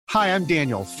Hi, I'm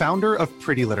Daniel, founder of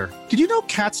Pretty Litter. Did you know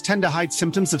cats tend to hide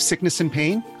symptoms of sickness and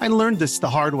pain? I learned this the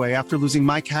hard way after losing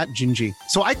my cat, Gingy.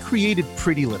 So I created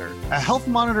Pretty Litter, a health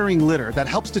monitoring litter that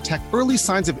helps detect early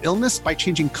signs of illness by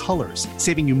changing colors,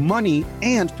 saving you money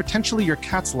and potentially your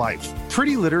cat's life.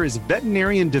 Pretty Litter is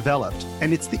veterinarian developed,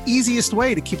 and it's the easiest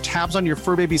way to keep tabs on your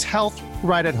fur baby's health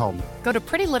right at home. Go to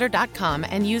prettylitter.com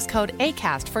and use code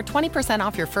ACAST for 20%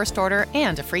 off your first order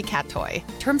and a free cat toy.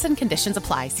 Terms and conditions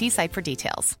apply. See site for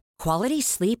details. Quality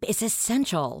sleep is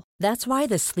essential. That's why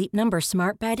the Sleep Number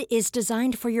Smart Bed is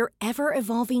designed for your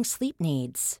ever-evolving sleep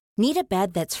needs. Need a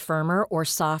bed that's firmer or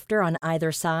softer on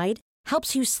either side?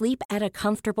 Helps you sleep at a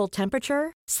comfortable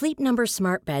temperature? Sleep Number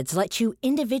Smart Beds let you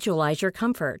individualize your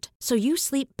comfort, so you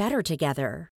sleep better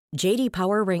together. J.D.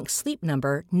 Power ranks Sleep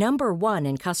Number number 1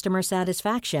 in customer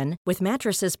satisfaction with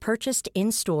mattresses purchased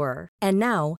in-store. And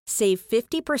now, save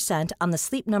 50% on the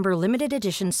Sleep Number Limited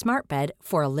Edition Smart Bed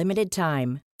for a limited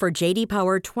time. For J.D.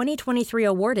 Power 2023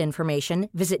 award information,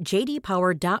 visit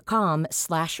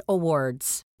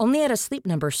jdpower.com/awards. Only at a Sleep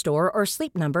Number store or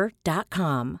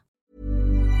sleepnumber.com.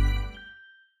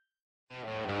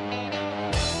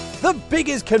 The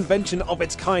biggest convention of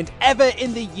its kind ever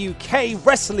in the UK,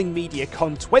 Wrestling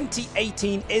MediaCon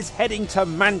 2018 is heading to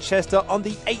Manchester on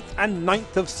the 8th and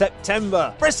 9th of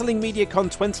September. Wrestling MediaCon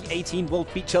 2018 will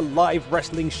feature live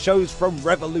wrestling shows from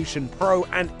Revolution Pro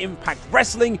and Impact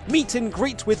Wrestling, meet and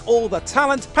greet with all the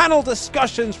talent, panel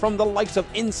discussions from the likes of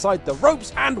Inside the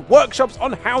Ropes, and workshops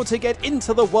on how to get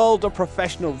into the world of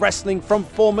professional wrestling from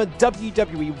former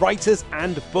WWE writers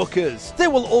and bookers.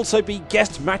 There will also be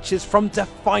guest matches from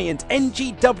Defiant,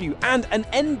 NGW, and an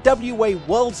NWA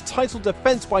World Title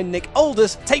defense by Nick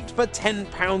Aldis, taped for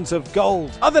 £10 of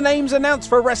gold. Other names announced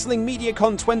for Wrestling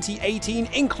MediaCon 2018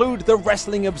 include the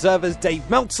Wrestling Observer's Dave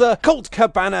Meltzer, Colt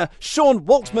Cabana, Sean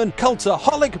Waltman,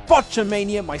 Cultaholic,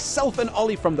 Botchamania, myself and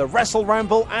Ollie from the Wrestle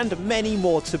Ramble, and many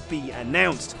more to be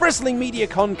announced. Wrestling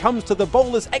MediaCon comes to the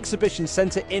Bowlers Exhibition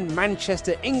Centre in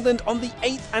Manchester, England on the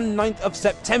 8th and 9th of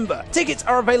September. Tickets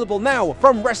are available now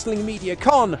from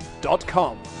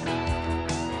WrestlingMediaCon.com.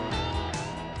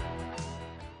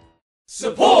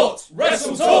 Support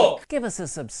Wrestle Talk! Give us a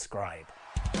subscribe.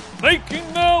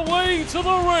 Making their way to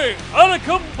the ring at a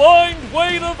combined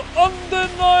weight of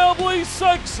undeniably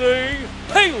sexy,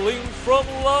 hailing from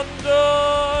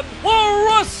London, the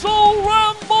Wrestle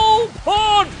Ramble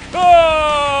Podcast!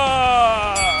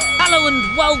 Hello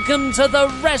and welcome to the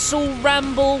Wrestle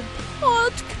Ramble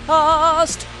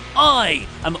Podcast. I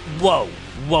am... Whoa.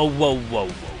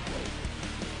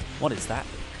 What is that?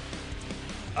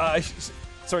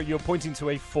 Sorry, you're pointing to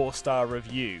a 4-star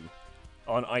review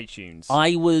on iTunes.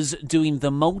 I was doing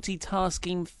the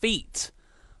multitasking feat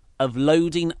of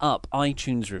loading up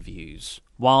iTunes reviews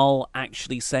while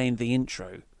actually saying the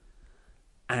intro.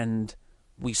 And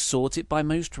we sort it by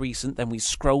most recent, then we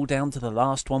scroll down to the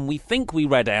last one we think we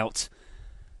read out,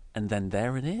 and then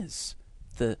there it is.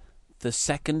 The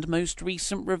second most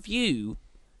recent review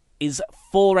is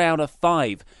 4 out of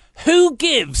 5. Who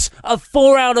gives a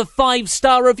 4 out of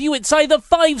 5-star review? It's either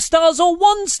 5 stars or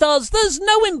 1 stars. There's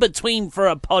no in between for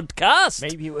a podcast.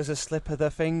 Maybe it was a slip of the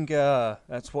finger.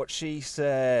 That's what she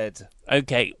said.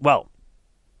 Okay, well,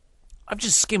 I've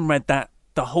just skim-read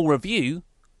the whole review.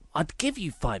 I'd give you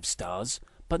 5 stars,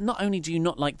 but not only do you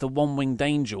not like the one-winged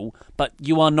angel, but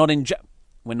you are not in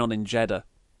We're not in Jeddah.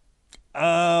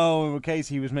 Oh, in case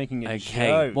he was making a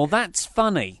joke. Well, that's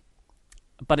funny,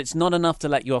 but it's not enough to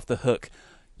let you off the hook.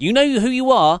 You know who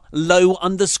you are,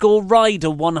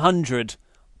 low_rider100.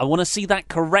 I want to see that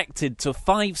corrected to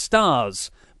 5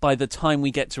 stars by the time we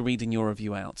get to reading your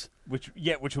review out. Which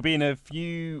will be in a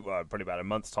few, probably about a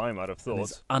month's time, I'd have thought.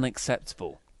 It's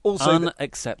unacceptable.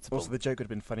 Unacceptable. Also, the joke would have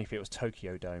been funny if it was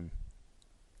Tokyo Dome.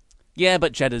 Yeah,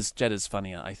 but Jeddah's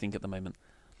funnier, I think, at the moment.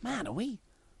 Man,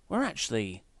 we're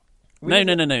actually...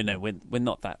 No, we're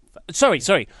not that... Sorry.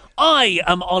 I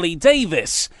am Ollie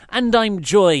Davis, and I'm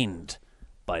joined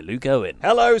by Luke Owen.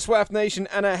 Hello, Swaff Nation,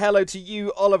 and a hello to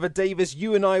you, Oliver Davis.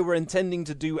 You and I were intending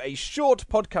to do a short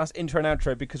podcast intro and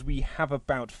outro because we have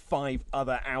about 5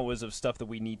 other hours of stuff that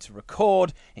we need to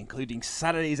record, including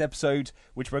Saturday's episode,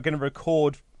 which we're going to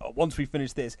record once we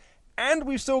finish this. And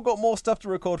we've still got more stuff to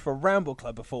record for Ramble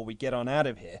Club before we get on out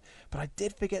of here. But I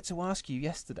did forget to ask you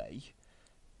yesterday,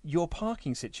 your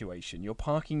parking situation, your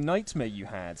parking nightmare you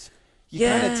had. You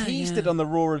kind of teased it on the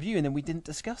Raw review, and then we didn't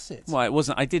discuss it. Well, it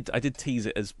wasn't. I did tease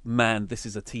it as, man, this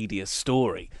is a tedious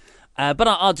story. But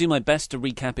I'll do my best to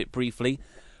recap it briefly.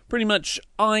 Pretty much,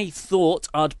 I thought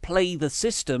I'd play the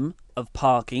system of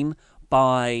parking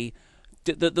by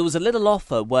there was a little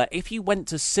offer where if you went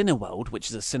to Cineworld, which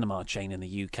is a cinema chain in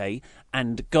the UK,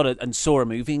 and saw a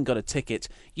movie and got a ticket,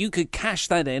 you could cash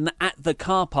that in at the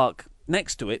car park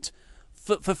next to it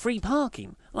for free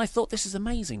parking. And I thought, this is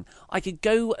amazing. I could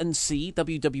go and see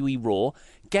WWE Raw,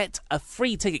 get a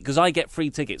free ticket, because I get free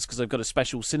tickets because I've got a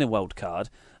special Cineworld card.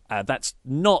 That's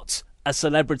not a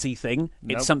celebrity thing.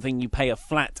 Nope. It's something you pay a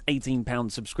flat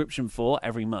 £18 subscription for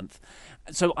every month.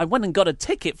 So I went and got a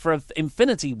ticket for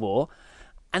Infinity War,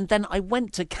 and then I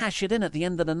went to cash it in at the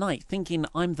end of the night, thinking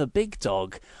I'm the big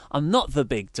dog. I'm not the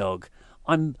big dog.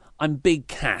 I'm Big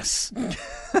Cass.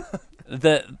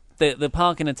 The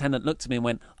parking attendant looked at me and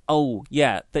went, "Oh,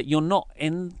 yeah, that you're not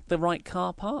in the right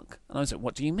car park?" And I was like,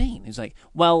 "What do you mean?" He's like,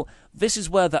 "Well, this is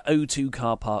where the O2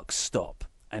 car parks stop,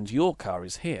 and your car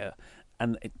is here."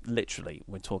 And literally,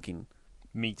 we're talking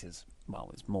meters.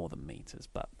 Well, it's more than meters,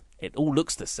 but it all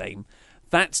looks the same.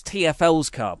 That's TfL's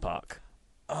car park.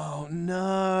 Oh,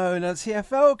 no,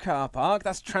 TfL car park.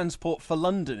 That's Transport for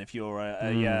London if you're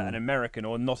an American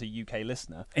or not a UK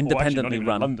listener. Independently not even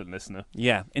run. A London listener.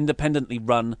 Yeah, independently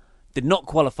run. Did not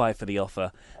qualify for the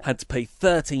offer. Had to pay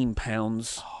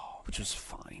 £13, which was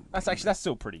fine. That's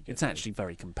still pretty good. It's actually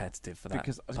very competitive for that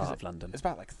part of London. It's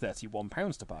about like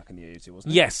 £31 to park in the O2,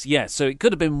 wasn't it? Yes. So it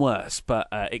could have been worse, but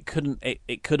it couldn't.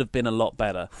 It could have been a lot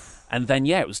better. And then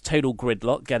it was total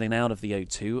gridlock getting out of the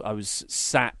O2. I was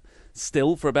sat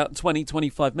still for about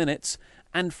 20-25 minutes,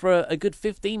 and for a good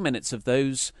 15 minutes of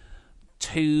those,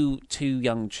 two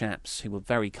young chaps who were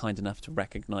very kind enough to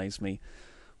recognise me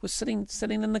were sitting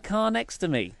in the car next to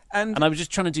me. And I was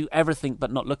just trying to do everything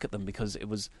but not look at them, because it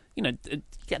was, you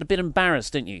get a bit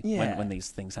embarrassed, don't you, when these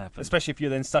things happen. Especially if you're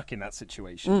then stuck in that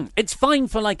situation. It's fine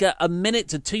for like a minute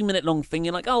to 2 minute long thing.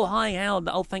 You're like, "Oh, hi, Hal.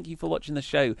 Oh, thank you for watching the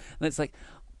show." And it's like,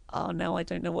 "Oh, now I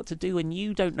don't know what to do, and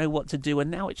you don't know what to do,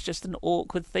 and now it's just an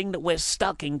awkward thing that we're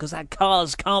stuck in because our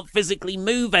cars can't physically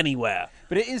move anywhere."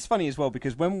 But it is funny as well,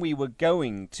 because when we were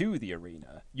going to the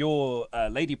arena, your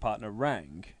lady partner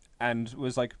rang and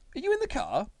was like, "Are you in the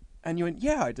car?" And you went,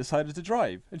 "Yeah, I decided to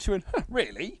drive." And she went, "Huh,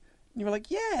 really?" And you were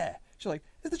like, "Yeah." She's like,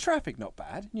 "Is the traffic not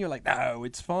bad?" And you're like, "No,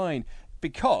 it's fine."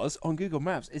 Because on Google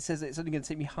Maps, it says that it's only going to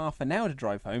take me half an hour to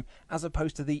drive home, as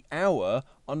opposed to the hour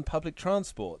on public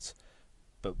transport.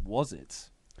 But was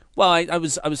it? Well, I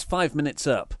was 5 minutes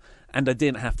up, and I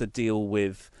didn't have to deal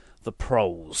with the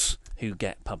proles who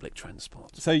get public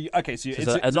transport. So it's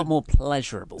a lot more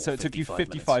pleasurable. So it took you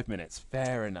 55 minutes.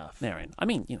 Fair enough. I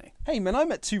mean, Hey man, I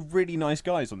met two really nice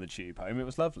guys on the tube home. It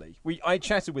was lovely. I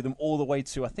chatted with them all the way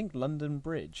to, I think, London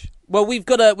Bridge. Well, we've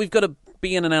got to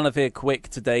be in and out of here quick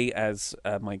today, as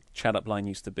my chat up line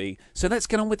used to be. So let's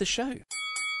get on with the show.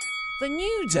 The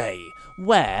New Day,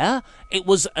 where it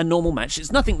was a normal match.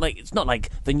 It's not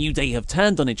like the New Day have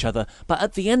turned on each other, but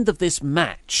at the end of this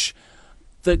match,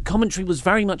 the commentary was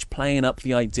very much playing up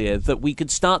the idea that we could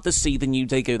start to see the New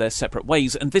Day go their separate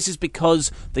ways, and this is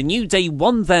because the New Day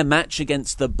won their match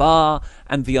against the Bar,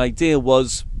 and the idea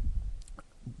was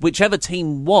whichever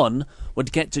team won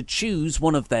would get to choose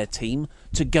one of their team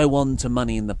to go on to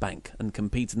Money in the Bank and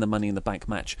compete in the Money in the Bank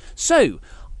match. So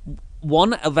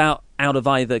one out of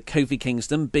either Kofi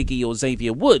Kingston, Big E or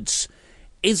Xavier Woods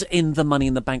is in the Money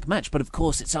in the Bank match, but of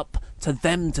course it's up to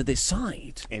them to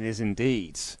decide. It is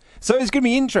indeed. So it's going to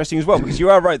be interesting as well, because you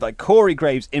are right, like Corey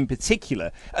Graves in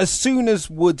particular, as soon as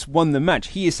Woods won the match,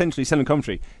 he essentially said in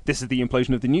commentary, "This is the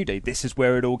implosion of the New Day, this is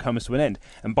where it all comes to an end."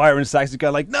 And Byron Saxon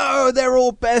go like, "No, they're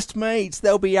all best mates,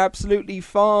 they'll be absolutely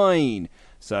fine."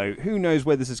 So who knows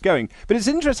where this is going. But it's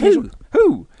interesting.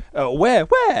 Who? Where?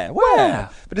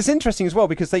 But it's interesting as well,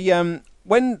 because they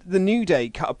when the New Day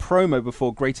cut a promo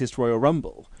before Greatest Royal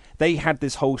Rumble, they had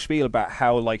this whole spiel about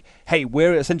how, like, hey,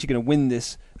 we're essentially going to win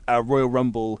this Royal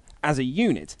Rumble as a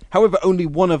unit. However, only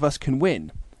one of us can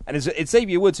win. And it's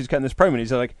Xavier Woods who's cutting this promo, and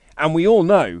he's like, "And we all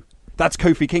know that's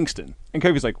Kofi Kingston." And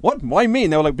Kofi's like, "What? Why me?"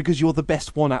 And they were like, "Because you're the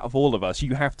best one out of all of us.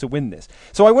 You have to win this."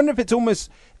 So I wonder if it's almost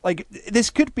like this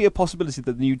could be a possibility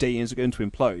that the New Day is going to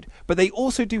implode. But they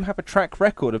also do have a track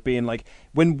record of being like,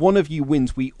 when one of you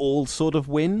wins, we all sort of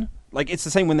win. Like, it's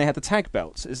the same when they had the tag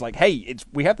belts. It's like, hey,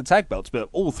 we have the tag belts, but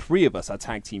all three of us are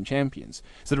tag team champions.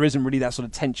 So there isn't really that sort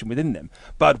of tension within them.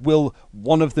 But will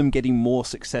one of them getting more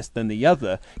success than the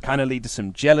other kind of lead to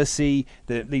some jealousy,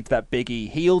 that lead to that Big E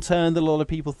heel turn that a lot of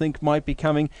people think might be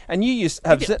coming? And you you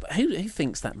have Who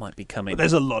thinks that might be coming?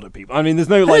 There's a lot of people. I mean, there's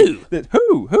no who?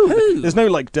 There's no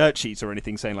like dirt sheets or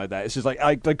anything saying like that. It's just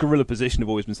like Gorilla Position have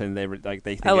always been saying they think.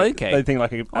 They think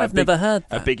like I've never heard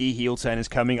that. A Big E heel turn is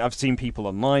coming. I've seen people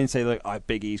online say like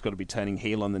Big E's got to be turning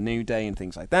heel on the New Day and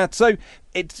things like that. So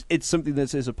it's something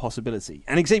that is a possibility.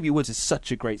 And Xavier Woods is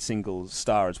such a great single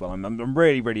star as well. I'm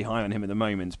really really high on him at the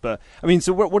moment. But I mean,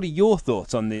 so what are your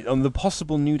thoughts on the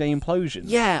possible New Day implosion?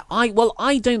 Yeah,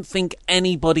 I don't think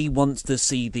anybody wants to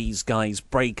see these guys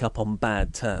break up on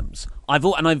bad terms.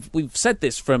 We've said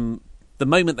this from the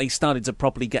moment they started to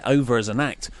properly get over as an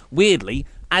act. Weirdly,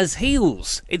 as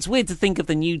heels, it's weird to think of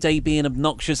the New Day being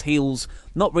obnoxious heels,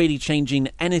 not really changing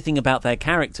anything about their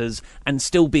characters, and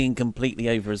still being completely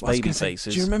over as baby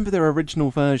faces. Do you remember their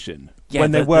original version? Yeah,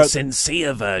 when the were the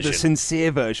sincere version. The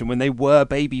sincere version, when they were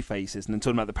baby faces, and then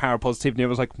talking about the power of positivity, and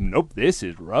I was like, nope, this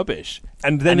is rubbish.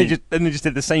 And then they just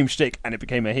did the same shtick, and it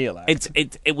became a heel act.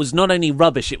 It was not only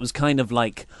rubbish; it was kind of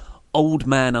like old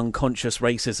man unconscious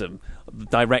racism,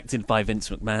 directed by Vince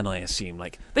McMahon, I assume.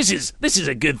 Like, this is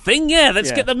a good thing. Yeah,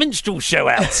 let's get the minstrel show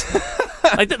out.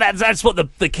 Like that's what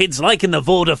the kids like in the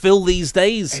vaudeville these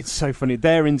days. It's so funny.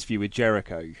 Their interview with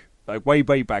Jericho, like way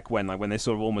back when they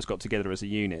sort of almost got together as a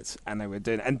unit, and they were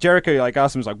doing. And Jericho like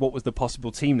asked them, like, what was the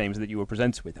possible team names that you were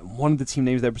presented with? And one of the team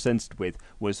names they were presented with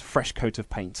was Fresh Coat of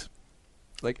Paint.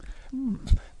 Like.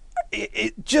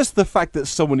 Just the fact that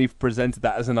someone even presented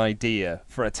that as an idea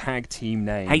for a tag team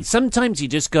name. Hey, sometimes you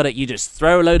just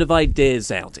throw a load of ideas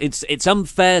out. It's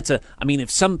unfair to. I mean, if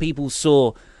some people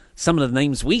saw some of the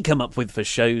names we come up with for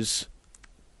shows,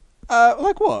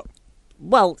 like what?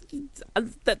 Well,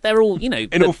 they're all, you know.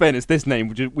 In all fairness, this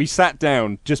name we sat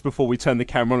down just before we turned the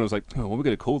camera on. I was like, oh, what are we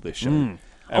going to call this show?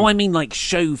 I mean like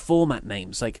show format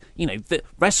names. Like, you know, the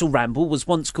Wrestle Ramble was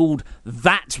once called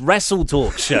That Wrestle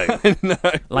Talk Show. No.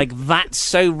 Like That's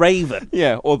So Raven.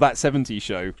 Yeah, or That 70s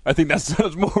Show. I think that's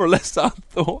more or less our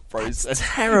thought process. That's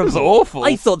terrible. It was awful.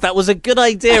 I thought that was a good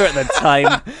idea at the time.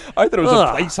 I thought it was a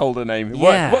placeholder name.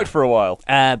 It worked for a while.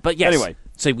 But yes. Anyway.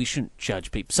 So we shouldn't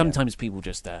judge people. Sometimes people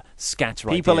just scatter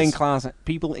people ideas.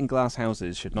 People in glass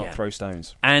houses should not throw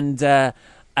stones. And so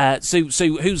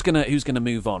who's gonna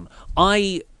move on?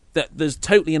 There's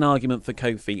totally an argument for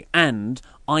Kofi, and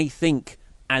I think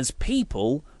as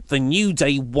people, the New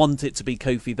Day want it to be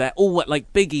Kofi. They're all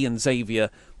like Big E and Xavier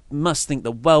must think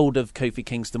the world of Kofi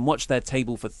Kingston. Watch their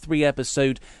table for 3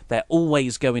 episodes. They're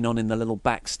always going on in the little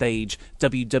backstage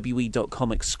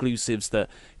WWE.com exclusives that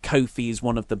Kofi is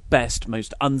one of the best,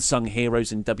 most unsung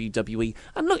heroes in WWE.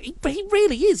 And look, he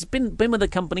really is. Been with the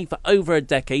company for over a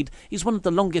decade. He's one of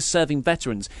the longest serving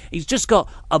veterans. He's just got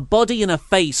a body and a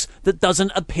face that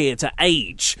doesn't appear to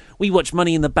age. We watched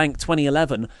Money in the Bank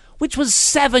 2011, which was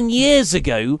 7 years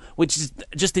ago, which is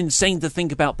just insane to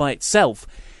think about by itself.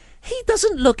 He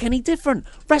doesn't look any different.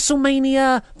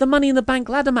 WrestleMania, the Money in the Bank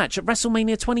ladder match at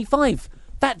WrestleMania 25.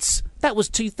 That was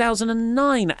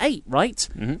 2009-8, right?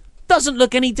 Mm-hmm. Doesn't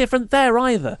look any different there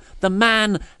either. The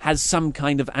man has some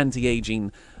kind of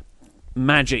anti-aging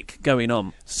magic going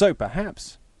on. So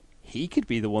perhaps he could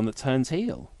be the one that turns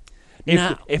heel.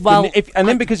 Then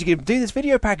because you can do this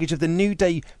video package of the New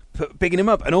Day bigging him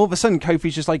up, and all of a sudden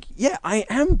Kofi's just like, yeah, I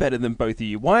am better than both of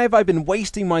you. Why have I been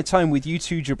wasting my time with you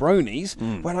two jabronis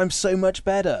when I'm so much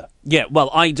better? Yeah, well,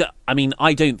 I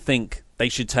don't think they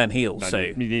should turn heel. No,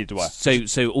 so neither do I.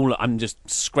 So I'm just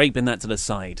scraping that to the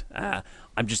side.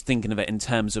 I'm just thinking of it in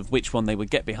terms of which one they would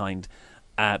get behind,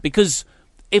 because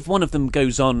if one of them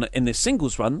goes on in this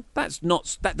singles run, that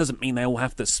doesn't mean they all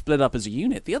have to split up as a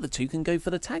unit. The other two can go for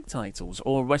the tag titles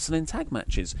or wrestle in tag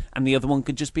matches, and the other one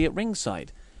could just be at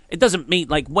ringside. It doesn't mean,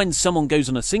 like, when someone goes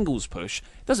on a singles push,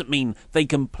 it doesn't mean they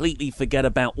completely forget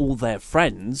about all their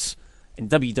friends. In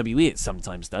WWE it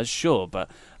sometimes does, sure, but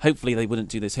hopefully they wouldn't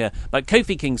do this here. But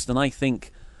Kofi Kingston, I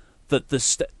think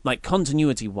that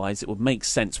continuity-wise, it would make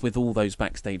sense with all those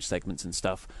backstage segments and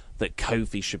stuff that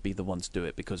Kofi should be the one to do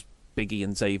it, because Big E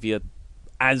and Xavier,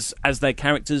 as their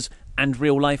characters and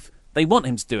real life, they want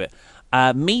him to do it.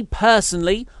 Me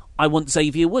personally, I want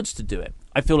Xavier Woods to do it.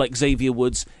 I feel like Xavier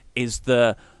Woods is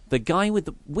the guy with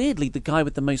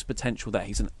the most potential there.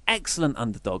 He's an excellent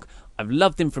underdog. I've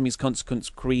loved him from his Consequence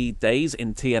Creed days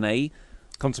in TNA.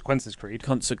 Consequences Creed.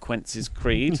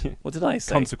 What did I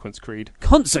say? Consequence Creed.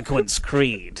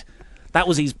 That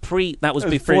was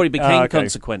before he became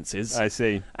Consequences. I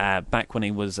see. Back when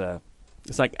he was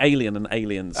it's like Alien and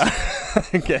Aliens.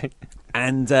 Okay.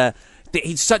 And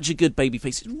he's such a good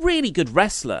babyface. He's a really good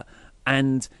wrestler,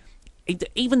 and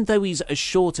even though he's a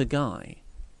shorter guy,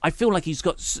 I feel like he's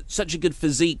got such a good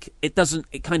physique. It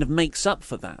kind of makes up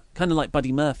for that. Kind of like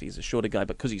Buddy Murphy is a shorter guy,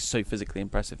 but because he's so physically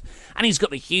impressive, and he's got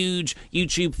the huge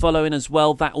YouTube following as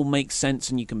well. That all makes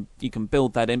sense, and you can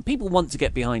build that in. People want to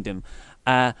get behind him,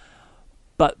 so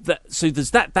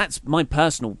there's that. That's my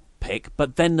personal pick.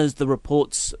 But then there's the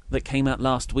reports that came out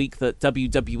last week that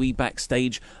WWE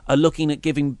backstage are looking at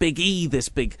giving Big E this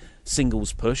big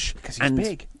singles push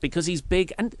because he's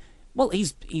big and. Well,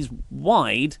 he's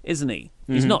wide, isn't he?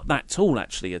 He's not that tall,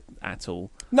 actually, at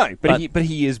all. No, but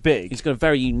he is big. He's got a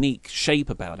very unique shape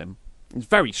about him. He's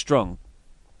very strong.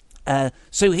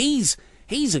 So he's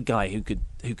a guy who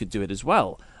could do it as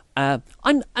well.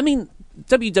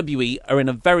 WWE are in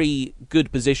a very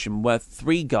good position where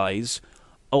three guys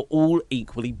are all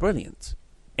equally brilliant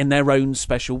in their own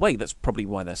special way. That's probably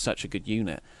why they're such a good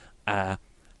unit. But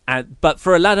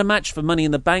for a ladder match for Money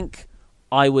in the Bank,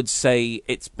 I would say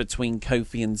it's between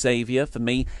Kofi and Xavier for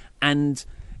me. And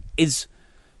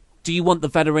do you want the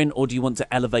veteran or do you want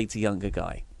to elevate a younger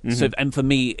guy? So, and for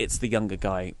me, it's the younger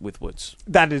guy with Woods.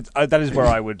 That is where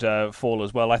I would fall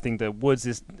as well. I think that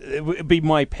Woods would be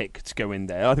my pick to go in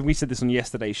there. I think we said this on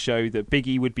yesterday's show that Big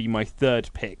E would be my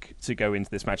third pick to go into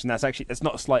this match, and that's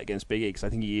not a slight against Big E because I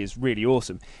think he is really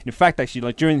awesome. In fact, actually,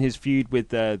 like during his feud with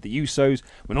the Usos,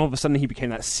 when all of a sudden he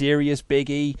became that serious Big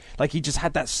E, like he just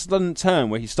had that sudden turn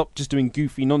where he stopped just doing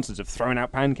goofy nonsense of throwing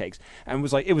out pancakes and it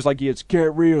was like he had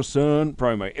 "Get Real, Son"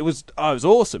 promo. It was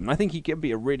awesome, and I think he can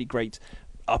be a really great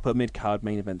upper mid-card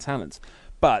main event talent.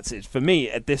 But for me,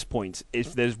 at this point,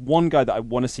 if there's one guy that I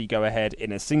want to see go ahead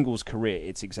in a singles career,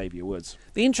 it's Xavier Woods.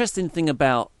 The interesting thing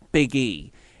about Big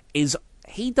E is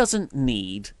he doesn't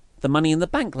need the Money in the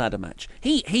Bank ladder match.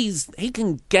 He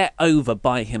can get over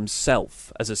by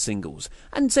himself as a singles,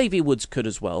 and Xavier Woods could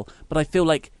as well. But I feel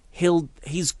like him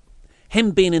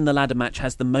being in the ladder match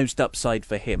has the most upside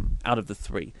for him out of the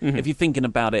three. If you're thinking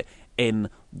about it in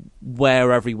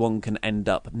where everyone can end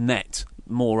up net,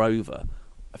 moreover,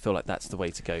 I feel like that's the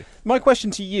way to go. My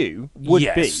question to you would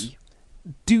be,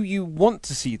 do you want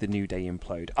to see the New Day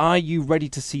implode? Are you ready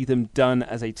to see them done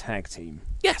as a tag team?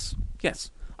 Yes.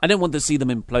 I don't want to see them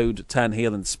implode, turn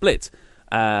heel and split.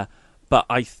 But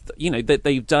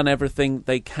they've done everything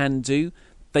they can do.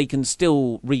 They can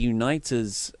still reunite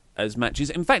as matches.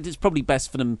 In fact, it's probably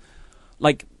best for them,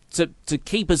 like, to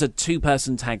keep as a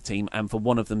two-person tag team and for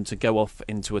one of them to go off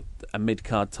into a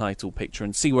mid-card title picture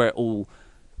and see where it all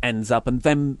ends up. And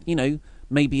then,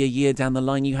 maybe a year down the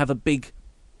line, you have a big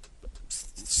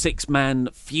six-man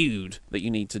feud that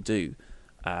you need to do.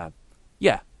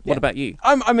 What about you?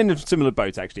 I'm in a similar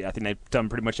boat, actually. I think they've done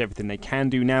pretty much everything they can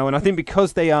do now. And I think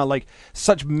because they are like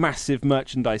such massive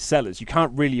merchandise sellers, you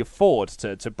can't really afford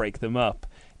to break them up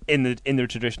in the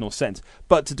traditional sense.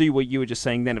 But to do what you were just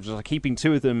saying then, of just like keeping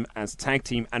two of them as a tag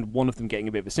team and one of them getting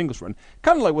a bit of a singles run,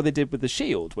 kind of like what they did with the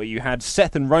Shield, where you had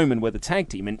Seth and Roman were the tag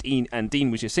team and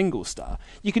Dean was your singles star.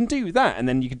 You can do that, and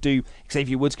then you could do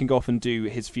Xavier Woods can go off and do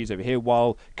his feuds over here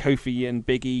while Kofi and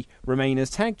Big E remain as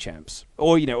tag champs,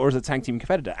 or as a tag team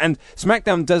competitor. And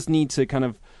SmackDown does need to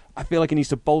I feel like it needs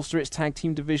to bolster its tag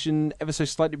team division ever so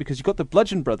slightly because you've got the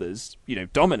Bludgeon Brothers,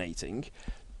 dominating.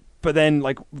 But then,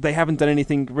 they haven't done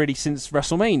anything really since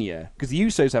WrestleMania, because the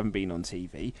Usos haven't been on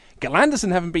TV.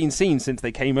 Galanderson haven't been seen since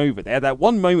they came over. They had that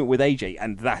one moment with AJ,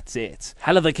 and that's it.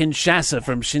 Hell of a Kinshasa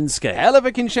from Shinsuke. Hell of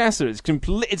a Kinshasa.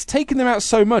 It's taken them out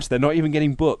so much, they're not even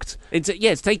getting booked.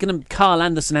 It's taken them Carl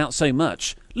Anderson out so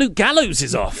much. Luke Gallows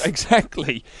is off.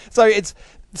 Exactly. So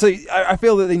I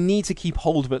feel that they need to keep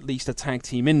hold of at least a tag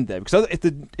team in there, because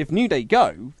if New Day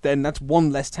go, then that's one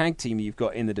less tag team you've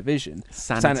got in the division.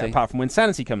 Sanity. Apart from when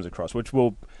Sanity comes across, which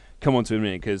we'll come on to in a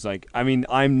minute, because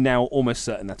I'm now almost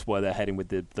certain that's where they're heading with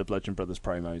the Bludgeon Brothers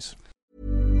promos.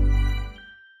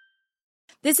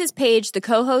 This is Paige, the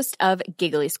co-host of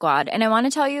Giggly Squad, and I want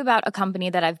to tell you about a company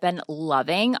that I've been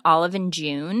loving, Olive &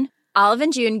 June.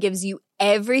 Olive & June gives you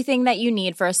everything that you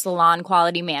need for a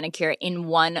salon-quality manicure in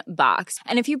one box.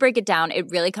 And if you break it down, it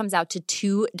really comes out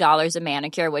to $2 a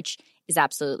manicure, which is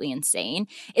absolutely insane.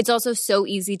 It's also so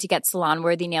easy to get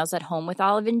salon-worthy nails at home with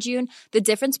Olive & June. The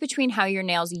difference between how your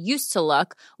nails used to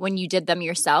look when you did them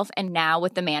yourself and now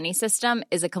with the Mani system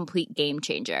is a complete game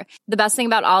changer. The best thing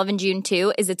about Olive & June,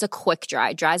 too, is it's a quick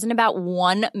dry. Dries in about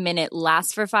 1 minute,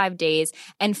 lasts for 5 days,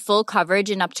 and full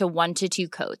coverage in up to 1 to 2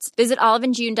 coats. Visit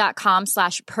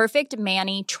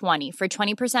oliveandjune.com/perfectmani20 for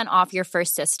 20% off your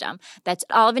first system. That's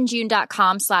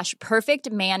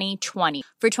oliveandjune.com/perfectmani20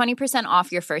 for 20%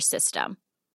 off your first system.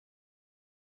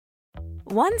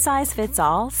 One size fits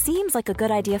all seems like a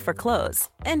good idea for clothes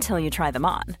until you try them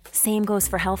on. Same goes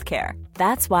for healthcare.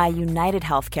 That's why United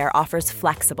Healthcare offers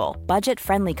flexible,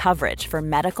 budget-friendly coverage for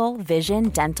medical,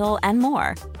 vision, dental, and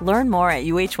more. Learn more at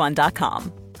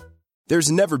uh1.com. There's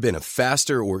never been a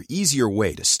faster or easier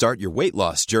way to start your weight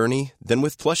loss journey than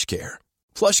with PlushCare.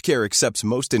 PlushCare accepts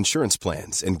most insurance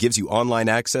plans and gives you online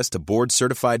access to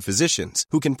board-certified physicians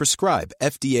who can prescribe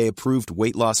FDA-approved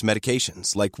weight loss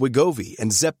medications like Wegovy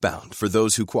and Zepbound for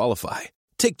those who qualify.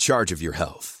 Take charge of your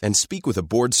health and speak with a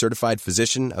board-certified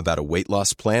physician about a weight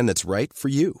loss plan that's right for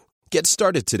you. Get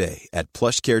started today at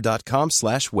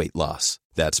plushcare.com/weight loss.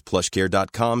 That's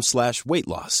plushcare.com/weight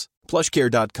loss.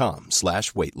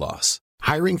 plushcare.com/weight loss.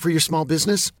 Hiring for your small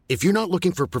business? If you're not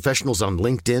looking for professionals on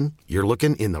LinkedIn, you're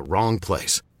looking in the wrong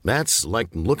place. That's like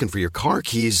looking for your car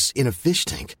keys in a fish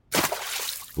tank.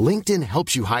 LinkedIn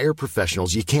helps you hire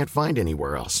professionals you can't find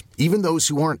anywhere else, even those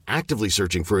who aren't actively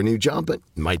searching for a new job but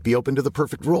might be open to the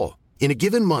perfect role. In a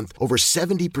given month, over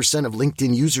 70% of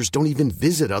LinkedIn users don't even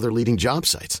visit other leading job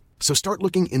sites. So start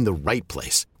looking in the right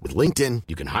place. With LinkedIn,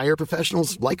 you can hire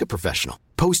professionals like a professional.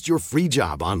 Post your free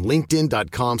job on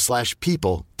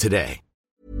linkedin.com/people today.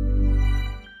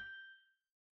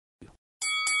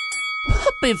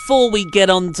 Before we get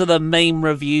on to the main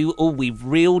review, we've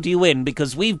reeled you in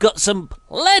because we've got some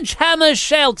Pledgehammer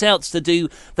shout-outs to do.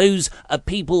 Those are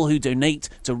people who donate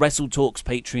to WrestleTalk's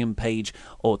Patreon page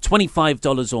or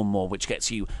 $25 or more, which gets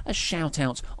you a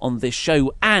shout-out on this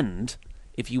show. And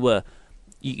if you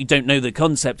don't know the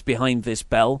concept behind this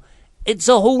bell, it's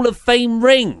a Hall of Fame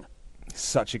ring.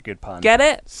 Such a good pun. Get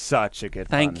it? Such a good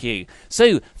pun. Thank you.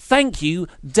 So, thank you,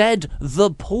 Dead the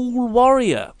Pool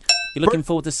Warrior. You looking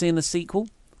forward to seeing the sequel?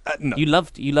 No. You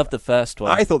loved the first one.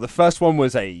 I thought the first one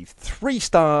was a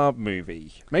 3-star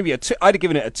movie. Maybe I'd have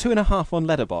given it a 2.5 on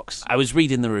Letterboxd. I was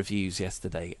reading the reviews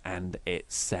yesterday, and it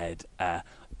said,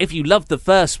 if you loved the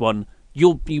first one,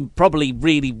 you probably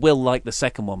really will like the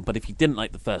second one, but if you didn't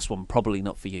like the first one, probably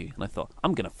not for you. And I thought,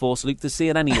 I'm going to force Luke to see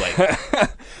it anyway.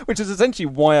 Which is essentially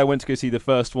why I went to go see the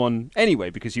first one anyway,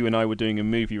 because you and I were doing a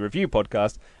movie review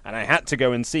podcast, and I had to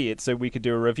go and see it so we could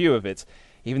do a review of it.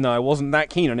 Even though I wasn't that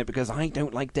keen on it because I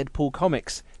don't like Deadpool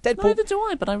comics. Neither do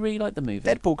I, but I really like the movie.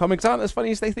 Deadpool comics aren't as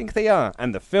funny as they think they are,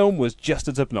 and the film was just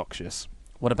as obnoxious.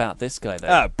 What about this guy,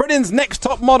 though? Britain's next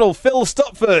top model, Phil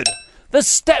Stopford. The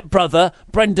stepbrother,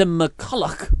 Brendan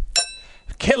McCulloch.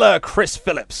 Killer, Chris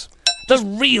Phillips. The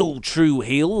real true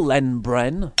heel, Len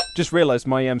Bren. Just realised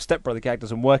my stepbrother gag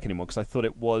doesn't work anymore because I thought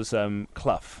it was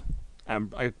Clough.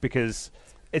 Because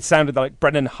it sounded like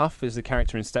Brendan Huff is the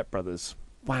character in Step Brothers.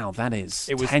 Wow, that is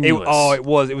tenuous. It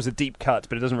was a deep cut,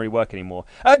 but it doesn't really work anymore.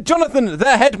 Jonathan,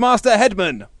 the Headmaster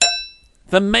Headman.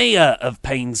 The Mayor of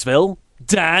Painesville,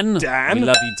 Dan. Dan. We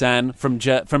love you, Dan.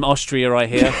 From Austria, I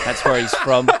hear. That's where he's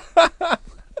from.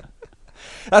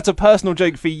 That's a personal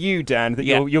joke for you, Dan, that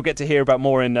you'll get to hear about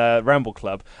more in Ramble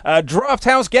Club. Draft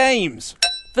House Games.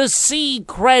 The Sea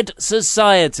Cred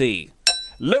Society.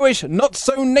 Lewis Not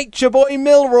So Nature Boy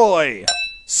Milroy.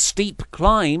 Steep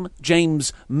Climb,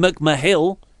 James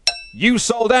McMahill. You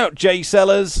Sold Out, Jay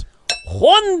Sellers.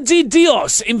 Juan de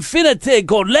Dios Infinite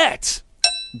Gauntlet.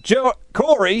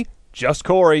 Corey, just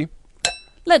Corey.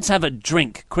 Let's have a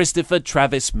drink, Christopher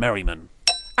Travis Merriman.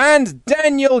 And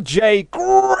Daniel J.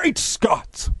 Great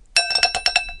Scott.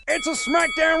 It's a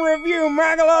SmackDown review,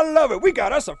 Maggle. I love it. We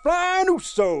got us a flying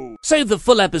Uso. So the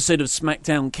full episode of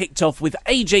SmackDown kicked off with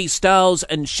AJ Styles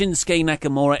and Shinsuke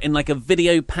Nakamura in like a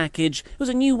video package. It was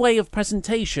a new way of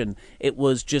presentation. It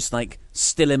was just like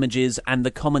still images and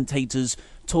the commentators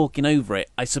talking over it.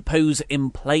 I suppose in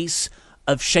place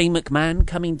of Shane McMahon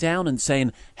coming down and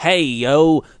saying, hey,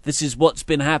 yo, this is what's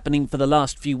been happening for the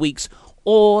last few weeks,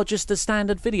 or just a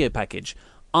standard video package.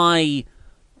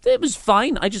 It was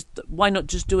fine. Why not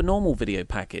just do a normal video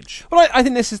package? Well, I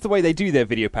think this is the way they do their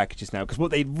video packages now, because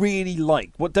what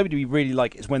WWE really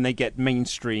like is when they get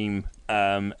mainstream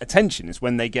attention, is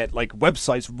when they get like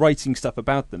websites writing stuff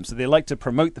about them. So they like to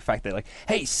promote the fact that like,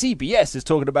 hey, CBS is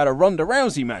talking about a Ronda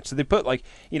Rousey match. So they put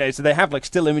so they have like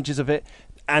still images of it,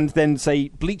 and then say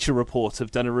Bleacher Report have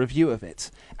done a review of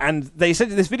it. And they said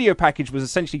that this video package was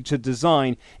essentially to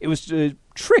design, it was to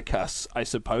trick us, I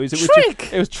suppose. It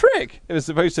was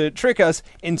supposed to trick us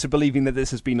into believing that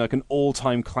this has been like an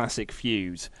all-time classic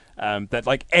feud that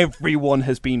like everyone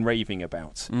has been raving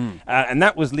about. And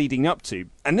that was leading up to.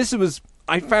 And this was,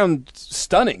 I found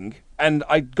stunning. And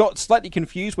I got slightly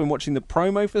confused when watching the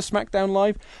promo for SmackDown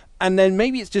Live. And then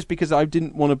maybe it's just because I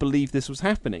didn't want to believe this was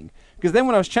happening. Because then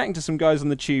when I was chatting to some guys on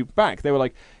the tube back, they were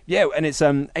like, yeah, and it's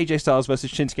AJ Styles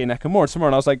versus Shinsuke Nakamura tomorrow.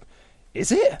 And I was like,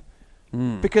 is it?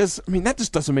 Because, I mean, that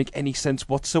just doesn't make any sense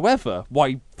whatsoever,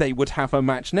 why they would have a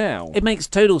match now. It makes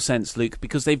total sense, Luke,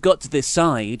 because they've got to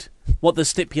decide what the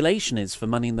stipulation is for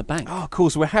Money in the Bank. Oh, of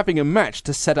course, we're having a match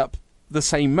to set up the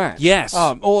same match. Yes.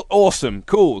 Awesome.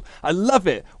 Cool. I love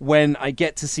it when I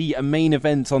get to see a main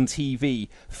event on TV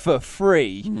for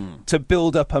free to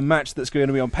build up a match that's going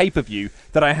to be on pay-per-view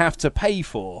that I have to pay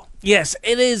for. Yes,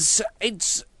 it is.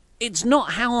 It's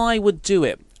not how I would do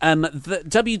it. The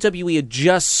WWE are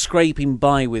just scraping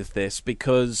by with this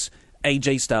because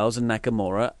AJ Styles and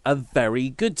Nakamura are very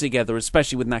good together,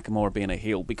 especially with Nakamura being a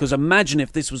heel. Because imagine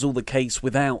if this was all the case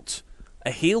without a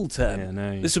heel turn. Yeah,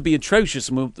 no. This would be atrocious,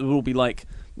 and we'll all be like,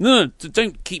 no,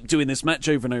 don't keep doing this match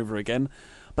over and over again.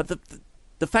 But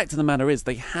the fact of the matter is,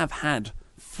 they have had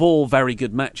 4 very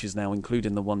good matches now,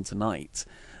 including the one tonight,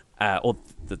 or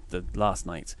the last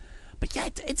night. But yeah,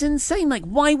 it's insane. Like,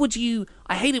 why would you...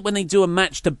 I hate it when they do a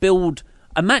match to build...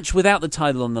 A match without the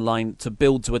title on the line to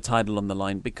build to a title on the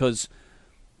line, because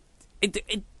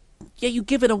you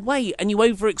give it away and you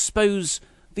overexpose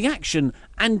the action.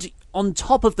 And on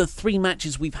top of the 3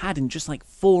 matches we've had in just like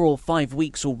 4 or 5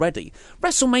 weeks already,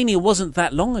 WrestleMania wasn't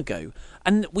that long ago.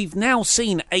 And we've now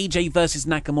seen AJ versus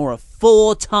Nakamura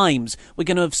 4 times. We're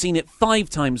going to have seen it 5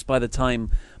 times by the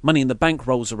time Money in the Bank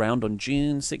rolls around on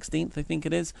June 16th, I think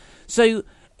it is. So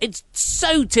it's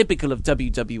so typical of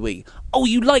WWE. Oh,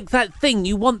 you like that thing,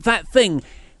 you want that thing.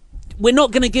 We're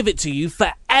not going to give it to you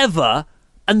forever,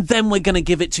 and then we're going to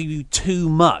give it to you too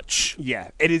much.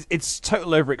 Yeah, it's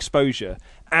total overexposure.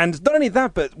 And not only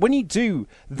that, but when you do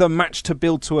the match to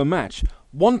build to a match,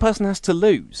 one person has to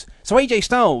lose. So AJ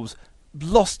Styles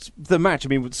lost the match. I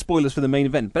mean, with spoilers for the main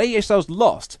event, but AJ Styles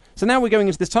lost. So now we're going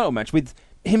into this title match with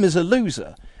him as a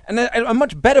loser. And a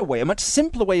much better way, a much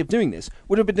simpler way of doing this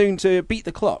would have been doing to beat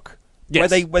the clock.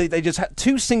 Yes. Where they just had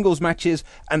 2 singles matches,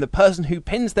 and the person who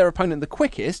pins their opponent the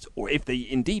quickest, or if they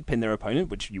indeed pin their opponent,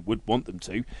 which you would want them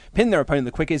to, pin their opponent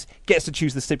the quickest, gets to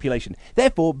choose the stipulation.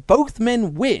 Therefore, both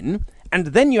men win, and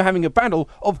then you're having a battle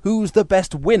of who's the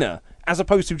best winner, as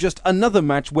opposed to just another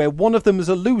match where one of them is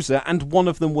a loser and one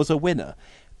of them was a winner.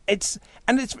 It's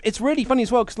really funny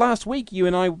as well, because last week you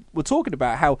and I were talking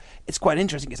about how it's quite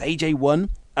interesting because AJ won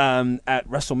at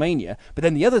WrestleMania, but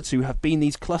then the other 2 have been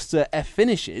these cluster F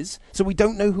finishes, so we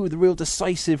don't know who the real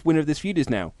decisive winner of this feud is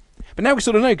now. But now we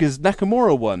sort of know, because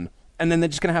Nakamura won, and then they're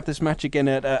just going to have this match again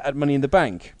at Money in the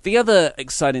Bank. The other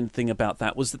exciting thing about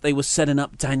that was that they were setting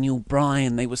up Daniel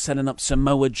Bryan, they were setting up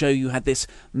Samoa Joe. You had this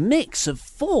mix of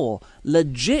 4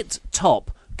 legit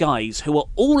top guys who are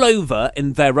all over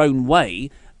in their own way,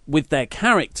 with their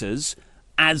characters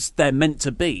as they're meant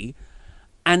to be,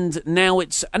 and now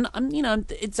it's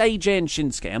it's AJ and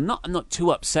Shinsuke. I'm not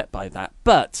too upset by that,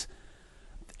 but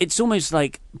it's almost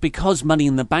like because Money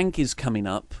in the Bank is coming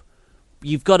up,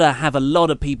 you've got to have a lot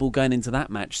of people going into that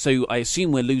match. So I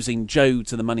assume we're losing Joe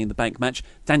to the Money in the Bank match.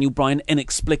 Daniel Bryan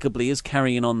inexplicably is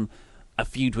carrying on a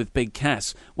feud with Big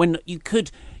Cass when you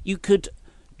could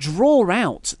draw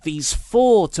out these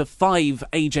 4 to 5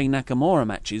 AJ Nakamura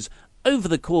matches over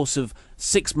the course of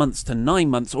 6 months to 9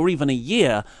 months or even a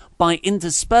year by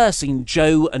interspersing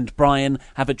Joe and Bryan,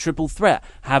 have a triple threat,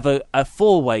 have a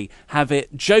 4-way, have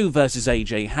it Joe versus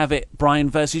AJ, have it Bryan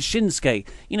versus Shinsuke.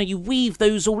 You weave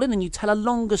those all in and you tell a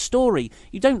longer story.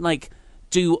 You don't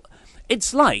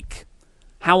it's like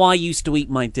how I used to eat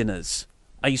my dinners.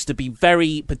 I used to be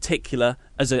very particular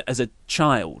as a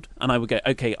child, and I would go,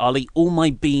 okay, I'll eat all my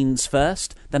beans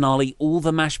first, then I'll eat all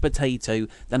the mashed potato,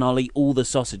 then I'll eat all the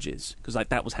sausages, because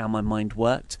that was how my mind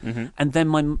worked. Mm-hmm. And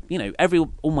then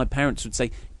all my parents would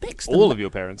say, mix them. All of your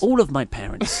parents? All of my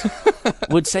parents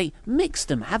would say, mix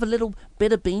them, have a little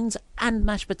bit of beans and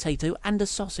mashed potato and a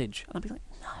sausage. And I'd be like,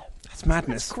 no. That's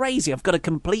madness. That's crazy. I've got to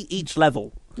complete each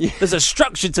level. Yeah. There's a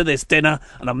structure to this dinner,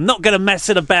 and I'm not going to mess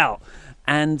it about.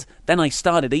 And then I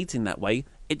started eating that way.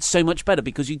 It's so much better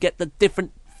because you get the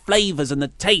different flavours and the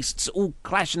tastes all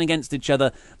clashing against each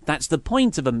other. That's the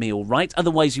point of a meal, right?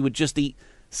 Otherwise you would just eat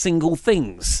single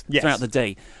things throughout the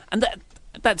day. And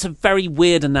that's a very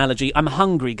weird analogy. I'm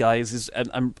hungry, guys.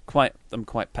 I'm quite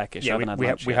peckish. Yeah,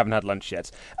 we haven't had lunch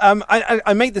yet.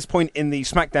 I made this point in the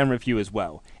SmackDown review as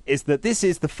well, is that this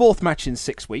is the 4th match in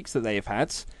 6 weeks that they have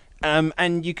had. And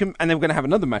then we're going to have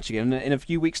another match again in a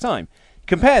few weeks' time.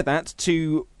 Compare that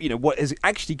to what is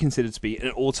actually considered to be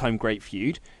an all-time great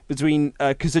feud between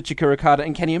Kazuchika Okada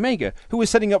and Kenny Omega, who are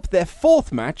setting up their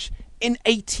 4th match in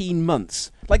 18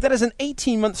 months. Like, that is an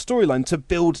 18-month storyline to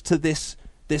build to this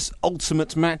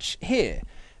ultimate match here.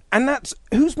 And that's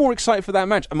who's more excited for that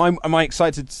match? Am I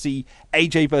excited to see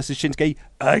AJ versus Shinsuke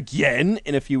again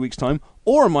in a few weeks' time,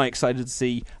 or am I excited to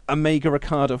see Omega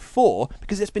Okada 4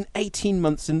 because it's been 18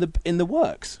 months in the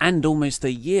works and almost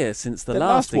a year since the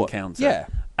last encounter.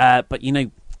 Yeah, but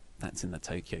that's in the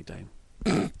Tokyo Dome.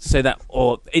 So that,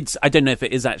 or it's, I don't know if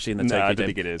it is actually in the Tokyo Dome. I don't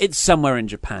think it is. It's somewhere in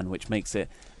Japan, which makes it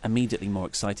immediately more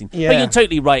exciting. Yeah. But you're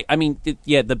totally right. I mean,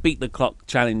 the Beat the Clock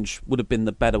challenge would have been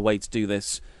the better way to do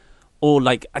this. Or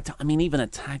even a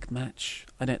tag match.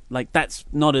 That's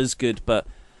not as good, but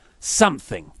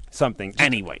something.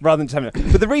 Anyway. Rather than just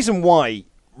having but the reason why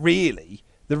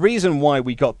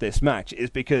we got this match is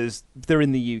because they're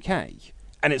in the UK.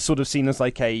 And it's sort of seen as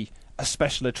like a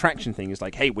special attraction thing. It's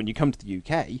like, hey, when you come to the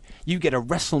UK, you get a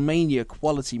WrestleMania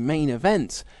quality main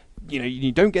event.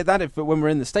 You don't get that when we're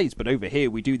in the States, but over here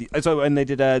we do. And they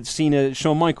did Cena,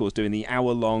 Shawn Michaels doing the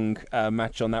hour-long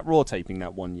match on that Raw taping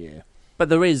that one year. But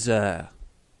there is a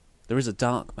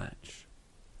dark match.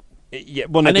 I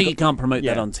know you can't promote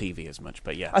that on TV as much,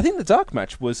 but yeah. I think the dark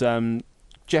match was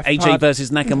Jeff AJ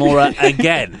versus Nakamura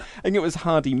again. I think it was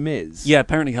Hardy Miz. Yeah,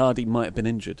 apparently Hardy might have been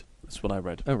injured. That's what I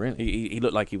read. Oh, really? He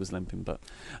looked like he was limping. But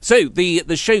so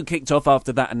the show kicked off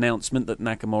after that announcement that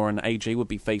Nakamura and AJ would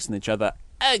be facing each other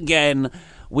again,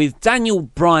 with Daniel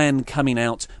Bryan coming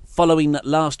out following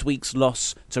last week's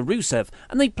loss to Rusev,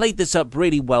 and they played this up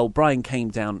really well. Bryan came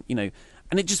down,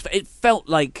 and it felt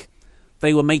like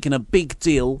they were making a big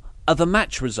deal of a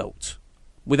match result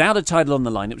without a title on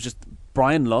the line. It was just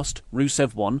Bryan lost,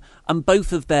 Rusev won, and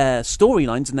both of their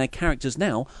storylines and their characters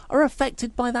now are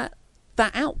affected by that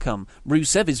outcome.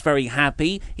 Rusev is very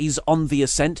happy, he's on the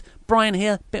ascent. Bryan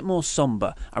here, a bit more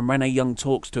somber, and Renee Young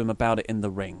talks to him about it in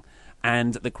the ring.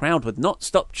 And the crowd would not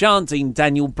stop chanting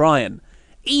Daniel Bryan,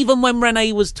 even when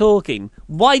Renee was talking.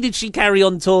 Why did she carry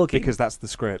on talking? Because that's the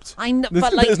script. I know,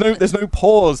 but there's no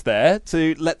pause there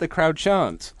to let the crowd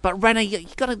chant. But Renee, you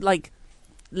gotta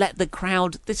let the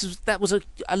crowd. That was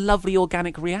a lovely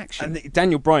organic reaction. And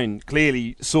Daniel Bryan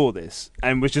clearly saw this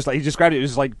and was just like, he just grabbed it. It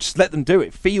was like, just let them do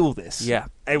it. Feel this. Yeah.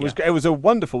 It was a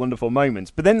wonderful, wonderful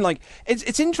moment. But then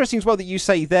it's interesting as well that you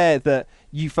say there that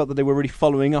you felt that they were really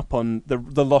following up on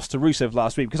the loss to Rusev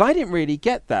last week, because I didn't really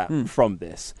get that from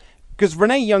this. Because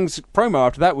Renee Young's promo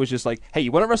after that was just like, hey,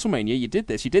 you won at WrestleMania, you did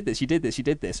this, you did this, you did this, you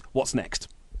did this. What's next?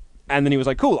 And then he was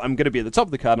like, cool, I'm going to be at the top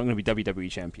of the card, I'm going to be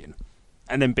WWE champion.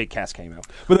 And then Big Cass came out.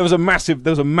 But there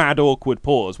was a mad awkward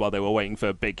pause while they were waiting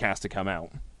for Big Cass to come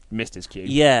out. Missed his cue.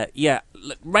 Yeah.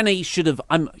 Look, Renee should have...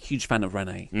 I'm a huge fan of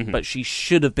Renee, but she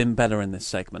should have been better in this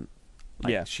segment.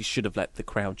 She should have let the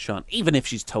crowd chant, even if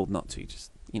she's told not to.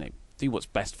 Just, do what's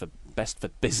best for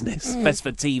business, best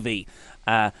for TV.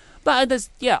 But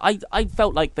I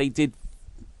felt like they did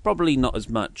probably not as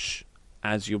much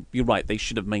as you're right. They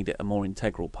should have made it a more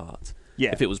integral part.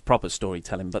 Yeah. If it was proper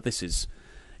storytelling. But it's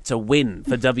a win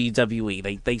for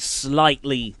WWE. They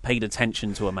slightly paid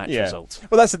attention to a match result.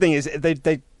 Well, that's the thing is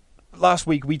they last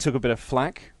week we took a bit of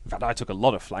flack. In fact, I took a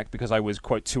lot of flack because I was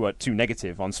quite too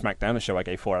negative on SmackDown, a show I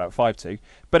gave 4 out of 5 to.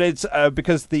 But it's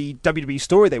because the WWE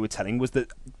story they were telling was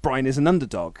that Bryan is an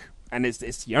underdog, and it's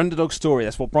the underdog story.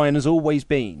 That's what Bryan has always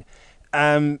been.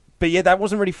 But yeah, that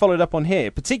wasn't really followed up on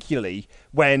here, particularly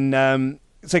when.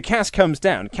 So Cass comes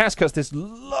down. Cass cuts this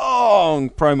long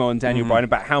promo on Daniel Bryan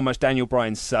about how much Daniel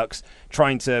Bryan sucks,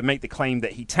 trying to make the claim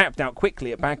that he tapped out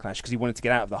quickly at Backlash because he wanted to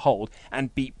get out of the hold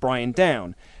and beat Bryan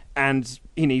down. And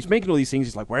he's making all these things.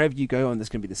 He's like, wherever you go, and there's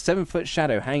going to be the 7-foot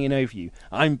shadow hanging over you.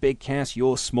 I'm big, Cass.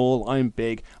 You're small. I'm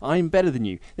big. I'm better than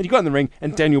you. Then he got in the ring,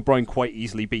 and Daniel Bryan quite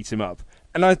easily beats him up.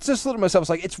 And I just thought to myself, I was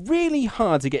like, it's really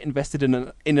hard to get invested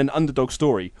in an underdog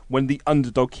story when the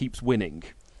underdog keeps winning.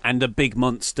 And a big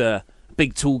monster,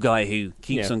 big tall guy who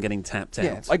keeps on getting tapped out.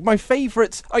 Yeah, like my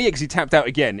favourite... Oh, yeah, because he tapped out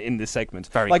again in this segment.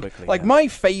 Very quickly. My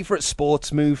favourite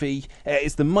sports movie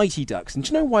is The Mighty Ducks. And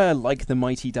do you know why I like The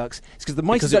Mighty Ducks? It's because The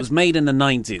Mighty Ducks... it was made in the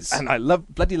 90s. And I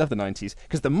bloody love the 90s.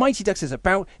 Because The Mighty Ducks is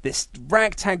about this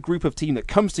ragtag group of team that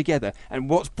comes together. And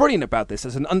what's brilliant about this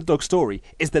as an underdog story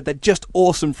is that they're just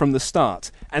awesome from the start.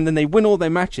 And then they win all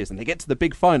their matches and they get to the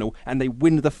big final and they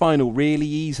win the final really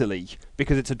easily.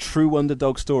 Because it's a true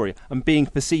underdog story. I'm being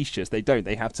facetious. They don't.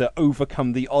 They have to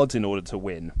overcome the odds in order to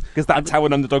win. Because that's how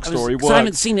an underdog story works. I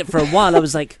haven't seen it for a while. I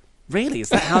was like, really? Is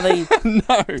that how they...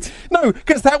 No,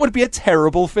 because that would be a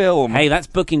terrible film. Hey, that's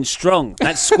booking strong.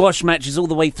 That's squash matches all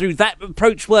the way through. That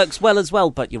approach works well as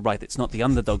well. But you're right. It's not the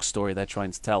underdog story they're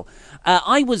trying to tell.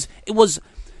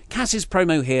 Cass's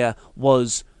promo here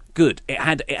was good. It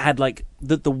had like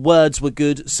the words were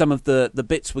good. Some of the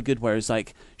bits were good. Whereas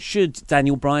like, should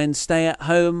Daniel Bryan stay at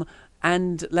home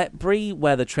and let Brie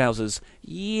wear the trousers?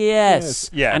 Yes.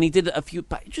 Yeah. And he did a few,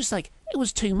 but just like, it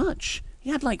was too much.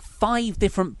 He had like 5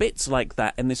 different bits like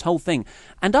that in this whole thing.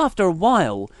 And after a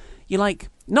while, you're like,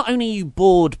 not only are you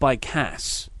bored by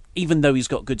Cass, even though he's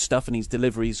got good stuff and his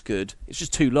delivery's good, it's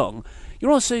just too long,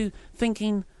 you're also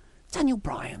thinking, Daniel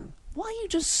Bryan, why are you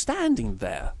just standing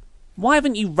there? Why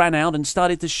haven't you ran out and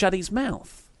started to shut his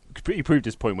mouth? He proved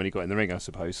his point when he got in the ring, I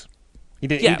suppose. He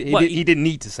didn't. Yeah, He didn't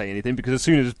need to say anything because as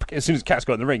soon as Cass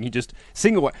got in the ring, he just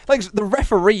like the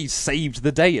referees saved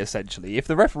the day essentially. If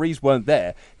the referees weren't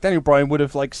there, Daniel Bryan would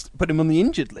have like put him on the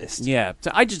injured list. Yeah,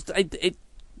 so it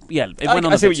went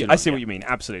on. I see what you mean.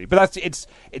 Absolutely, but it's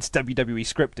WWE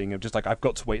scripting of just like I've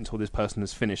got to wait until this person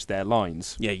has finished their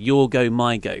lines. Yeah, your go,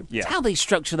 my go. Yeah. It's how they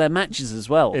structure their matches as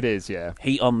well. It is, yeah.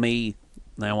 Heat on me.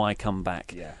 Now I come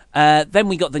back. Yeah. Then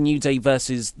we got the New Day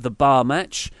versus The Bar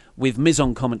match with Miz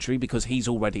on commentary because he's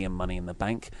already in Money in the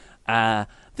Bank.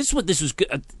 This was good.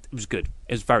 It was good.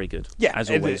 It was very good. Yeah, as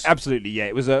always. Absolutely. Yeah,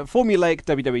 it was a formulaic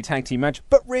WWE tag team match,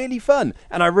 but really fun.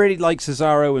 And I really like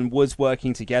Cesaro and Woods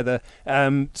working together.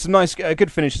 Some nice,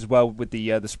 good finish as well with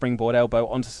the springboard elbow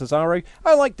onto Cesaro.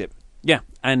 I liked it. Yeah,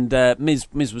 and Miz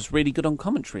was really good on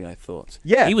commentary, I thought.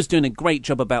 Yeah. He was doing a great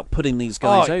job about putting these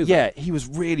guys over. Yeah, he was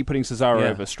really putting Cesaro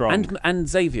over strong. And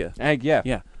Xavier. Yeah.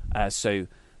 Yeah. So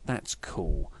that's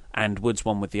cool. And Woods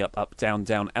won with the up, down,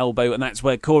 down elbow, and that's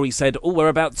where Corey said, we're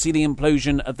about to see the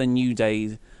implosion of the New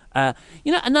Day.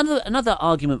 Another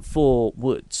argument for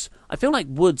Woods. I feel like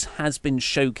Woods has been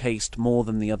showcased more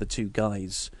than the other two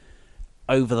guys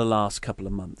over the last couple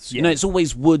of months. Yeah. It's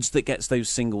always Woods that gets those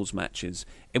singles matches.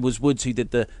 It was Woods who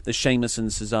did the Sheamus and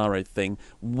Cesaro thing.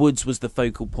 Woods was the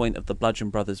focal point of the Bludgeon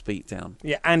Brothers beatdown.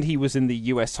 Yeah, and he was in the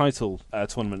US title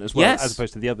tournament as well, yes. as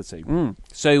opposed to the other two.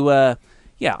 So,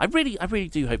 I really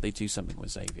do hope they do something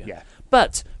with Xavier. Yeah.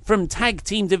 But from tag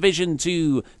team division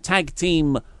to tag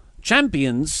team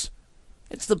champions,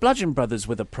 it's the Bludgeon Brothers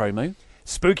with a promo.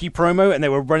 Spooky promo, and they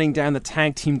were running down the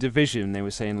tag team division. They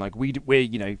were saying like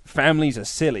we're families are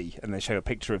silly, and they show a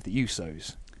picture of the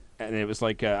Usos, and it was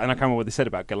like and I can't remember what they said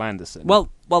about Galanderson. Well,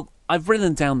 I've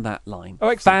written down that line. Oh,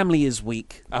 excellent. Family is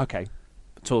weak. Okay,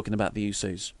 talking about the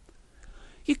Usos.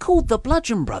 You called the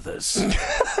Bludgeon Brothers.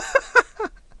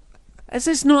 Is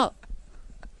this not?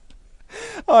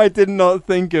 I did not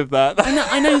think of that.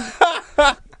 I know.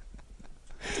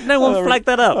 No one flagged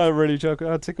that up. I really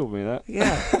tickled me that.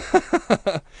 Yeah.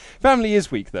 Family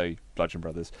is weak though, Bludgeon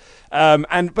Brothers.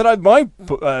 My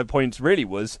point really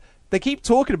was they keep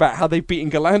talking about how they've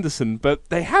beaten Galanderson, but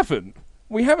they haven't.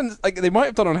 We haven't. Like they might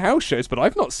have done on house shows, but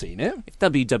I've not seen it. If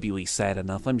WWE said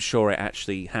enough, I'm sure it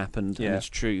actually happened and it's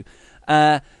true.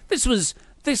 This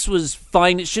was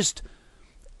fine. It's just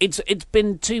it's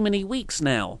been too many weeks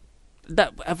now.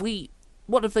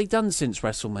 What have they done since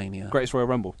WrestleMania? Greatest Royal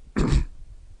Rumble.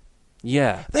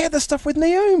 Yeah. They had the stuff with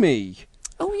Naomi.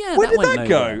 Oh yeah. Where did that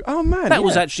go? Oh man, that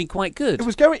was actually quite good.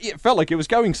 It felt like it was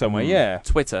going somewhere. Yeah.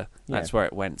 Twitter. That's where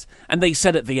it went. And they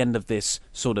said at the end of this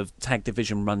sort of tag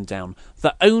division rundown,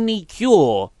 the only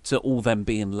cure to all them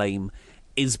being lame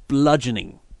is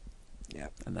bludgeoning. Yeah.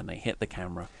 And then they hit the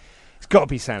camera. It's got to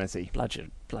be sanity.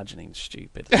 Bludgeoning's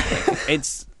stupid.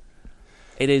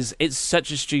 It's such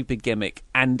a stupid gimmick,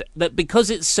 and that because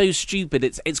it's so stupid,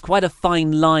 it's quite a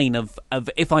fine line of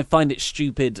if I find it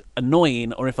stupid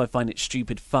annoying or if I find it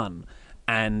stupid fun.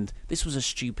 And this was a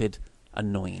stupid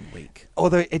annoying week.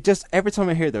 Although it just every time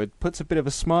I hear it, though, it puts a bit of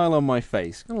a smile on my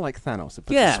face, kind of like Thanos. It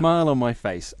puts a smile on my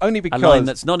face, only because a line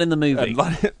that's not in the movie.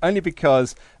 Only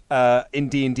because in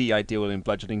D&D I deal in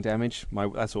bludgeoning damage.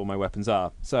 That's all my weapons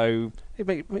are. So it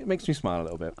makes me smile a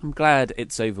little bit. I'm glad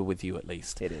it's over with you at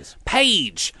least. It is.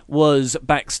 Paige was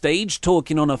backstage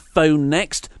talking on a phone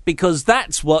next because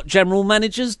that's what general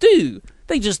managers do.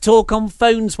 They just talk on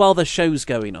phones while the show's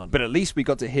going on. But at least we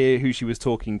got to hear who she was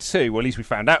talking to. Well, at least we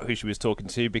found out who she was talking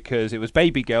to because it was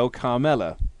baby girl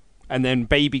Carmella. And then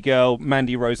baby girl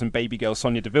Mandy Rose and baby girl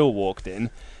Sonya Deville walked in.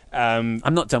 I'm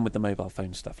not done with the mobile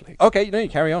phone stuff, Luke. Okay, no, you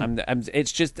carry on.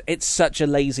 It's such a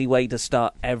lazy way to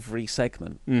start every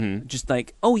segment. Mm-hmm. Just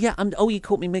like, you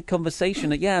caught me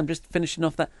mid-conversation. Yeah, I'm just finishing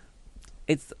off that.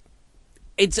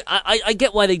 I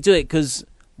get why they do it, because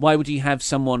why would you have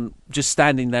someone just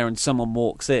standing there and someone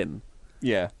walks in?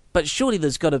 Yeah. But surely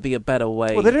there's got to be a better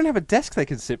way. Well, they don't have a desk they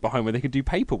can sit behind where they can do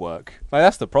paperwork. Like,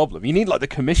 that's the problem. You need, like, the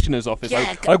commissioner's office.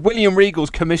 Yeah, like William Regal's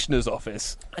commissioner's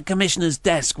office. A commissioner's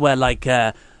desk where, like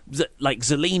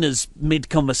Zelina's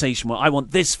mid-conversation where I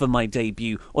want this for my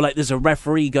debut. Or, like, there's a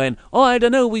referee going, I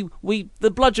don't know,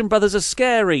 the Bludgeon Brothers are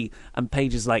scary. And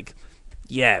Paige is like,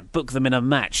 yeah, book them in a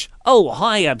match. Oh,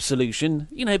 hi, Absolution.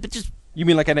 But just... You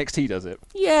mean like NXT does it?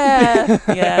 Yeah.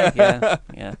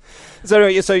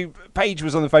 So Paige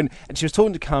was on the phone and she was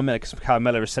talking to Carmella because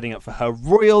Carmella is setting up for her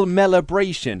royal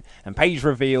melibration, and Paige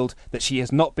revealed that she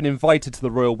has not been invited to the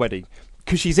royal wedding.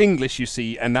 because she's English, you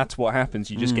see, and that's what happens.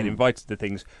 You just get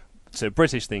invited to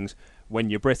British things when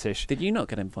you're British. Did you not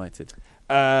get invited?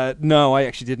 No, I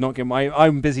actually did not get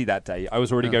I'm busy that day. I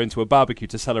was already going to a barbecue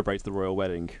to celebrate the royal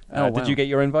wedding. Wow. Did you get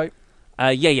your invite?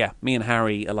 Yeah. Me and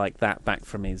Harry are like that back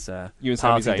from his you and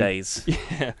party days.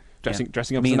 Yeah.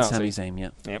 Dressing up Me as a and Nazi. Sami Zayn,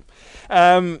 yeah.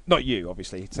 Yep. Not you,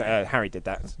 obviously. Harry did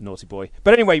that, naughty boy.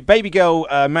 But anyway, baby girl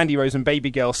Mandy Rose and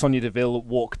baby girl Sonia Deville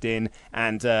walked in,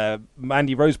 and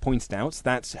Mandy Rose pointed out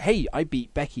that, hey, I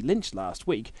beat Becky Lynch last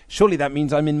week. Surely that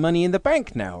means I'm in Money in the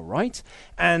Bank now, right?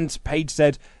 And Paige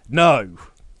said, no.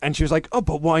 And she was like, oh,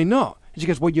 but why not? And she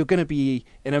goes, well, you're going to be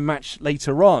in a match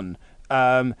later on.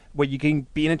 Where you can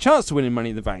be in a chance to win in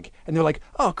Money in the Bank. And they're like,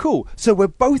 oh, cool. So we're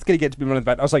both going to get to be Money in the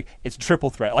Bank. I was like, it's a triple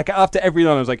threat. Like, after every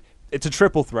line, I was like, it's a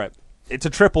triple threat. It's a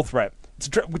triple threat.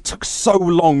 It took so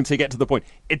long to get to the point.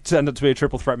 It turned out to be a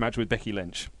triple threat match with Becky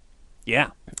Lynch. Yeah.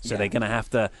 So they're going to have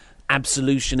to...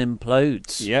 Absolution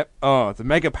implodes. Yep. Oh, the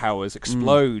mega powers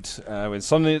explode when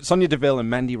Sonia Deville and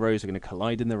Mandy Rose are going to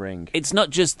collide in the ring. It's not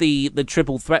just the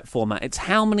triple threat format. It's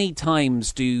how many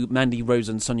times do Mandy Rose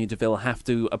and Sonia Deville have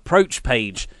to approach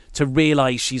Paige to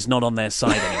realise she's not on their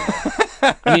side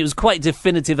anymore? I mean, it was quite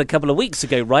definitive a couple of weeks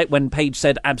ago, right, when Paige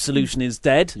said Absolution is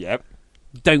dead. Yep.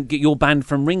 Don't get your band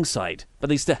from ringside. But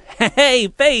they still, hey,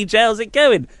 Paige, how's it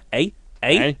going?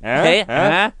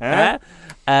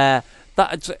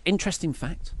 That's an interesting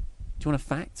fact. Do you want a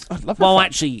fact? I'd love Well, fact.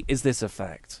 actually, is this a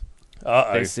fact?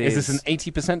 Uh-oh. Is this an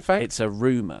 80% fact? It's a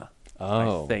rumour,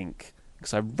 I think.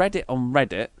 Because I read it on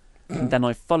Reddit, and then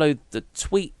I followed the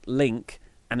tweet link,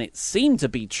 and it seemed to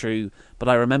be true, but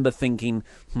I remember thinking,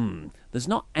 there's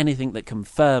not anything that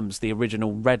confirms the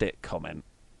original Reddit comment.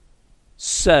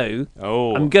 So,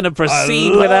 I'm going to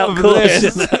proceed without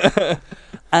caution.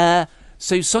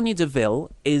 So Sonia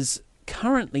Deville is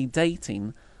currently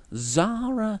dating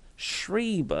Zara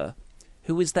Schreiber,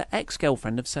 who is the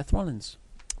ex-girlfriend of Seth Rollins.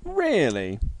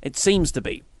 Really? It seems to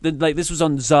be. This was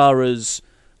on Zara's...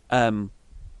 it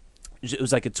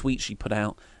was like a tweet she put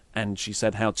out, and she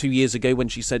said how 2 years ago when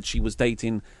she said she was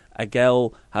dating a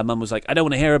girl, her mum was like, I don't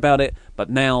want to hear about it, but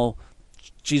now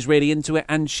she's really into it,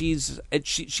 and she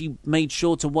made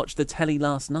sure to watch the telly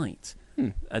last night.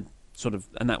 And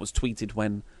that was tweeted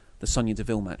when the Sonia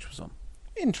Deville match was on.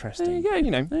 Interesting. There you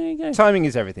go. There you go. Timing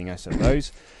is everything, I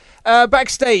suppose.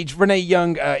 Backstage, Renee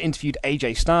Young interviewed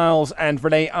AJ Styles, and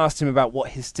Renee asked him about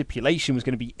what his stipulation was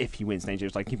going to be if he wins. And AJ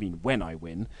was like, you mean when I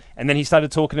win? And then he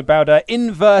started talking about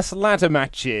inverse ladder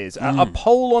matches, a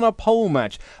pole on a pole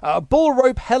match, a bull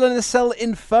rope Hell in a Cell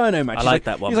Inferno match. I like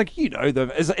that one. He's like,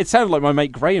 it sounded like my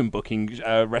mate Graham booking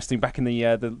wrestling back in the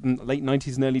late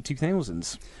 90s and early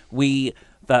 2000s.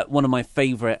 One of my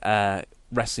favourite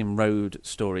Wrestling Road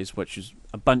stories, which is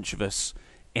a bunch of us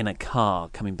in a car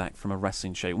coming back from a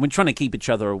wrestling show. And we're trying to keep each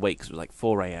other awake because it was like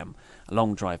 4 a.m, a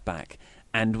long drive back.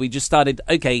 And we just started,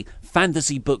 okay,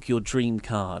 fantasy book your dream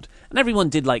card. And everyone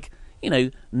did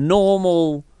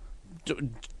normal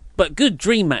but good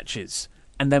dream matches.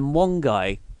 And then one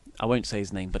guy, I won't say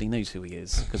his name, but he knows who he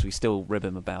is because we still rib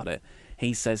him about it.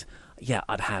 He says, yeah,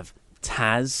 I'd have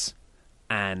Taz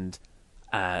and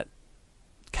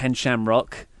Ken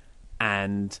Shamrock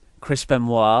and Chris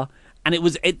Benoit, and it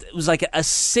was like a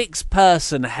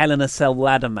 6-person Hell in a Cell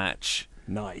ladder match.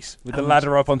 Nice. With the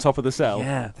ladder up on top of the cell.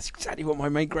 Yeah. That's exactly what my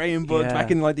mate Graham booked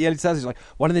back in the early 2000s. He's like,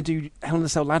 why don't they do Hell in a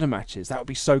Cell ladder matches? That would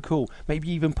be so cool.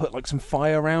 Maybe even put some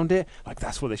fire around it.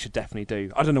 That's what they should definitely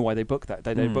do. I don't know why they booked that.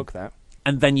 They don't book that.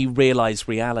 And then you realise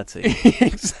reality.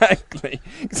 Exactly.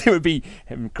 Because it would be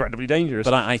incredibly dangerous.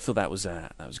 But I thought that was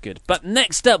good. But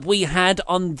next up we had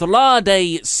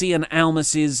Andrade Cien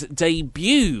Almas's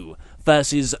debut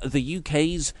versus the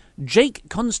UK's Jake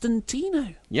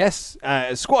Constantino. Yes,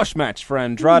 a squash match for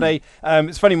Andrade.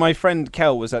 It's funny, my friend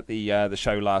Kel was at the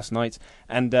show last night,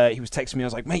 and he was texting me. I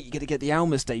was like, mate, you got to get the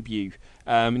Almas debut.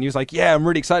 And he was like, yeah, I'm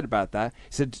really excited about that.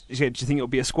 He said, do you think it'll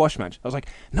be a squash match? I was like,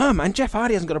 no, man, Jeff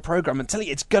Hardy hasn't got a program. I'm telling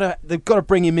you, they've got to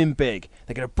bring him in big.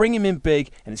 They're going to bring him in big,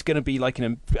 and it's going to be like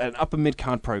an upper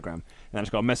mid-card program. And I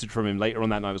just got a message from him later on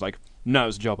that night. I was like, no, it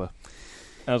was a jobber.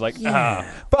 And I was like,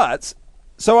 But,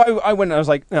 so I went and I was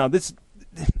like, no, this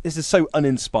is so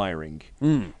uninspiring.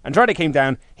 Andrade came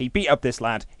down, he beat up this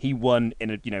lad, he won in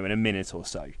a minute or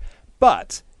so.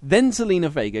 But then Zelina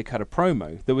Vega cut a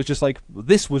promo that was just like,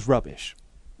 this was rubbish.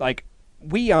 Like,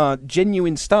 we are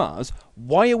genuine stars.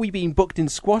 Why are we being booked in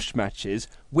squash matches?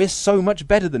 We're so much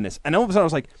better than this. And all of a sudden I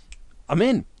was like, I'm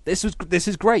in. This is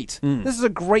great. This is a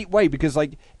great way because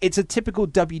it's a typical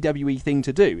WWE thing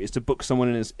to do, is to book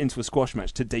someone into a squash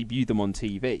match to debut them on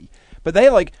TV. But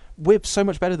they're like, we're so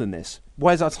much better than this.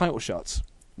 Where's our title shots?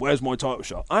 Where's my title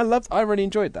shot? I really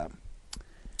enjoyed that.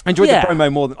 I enjoyed Yeah. the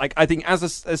promo more than I think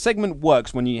as a segment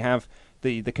works when you have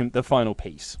the final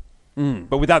piece.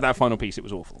 But without that final piece, it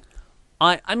was awful.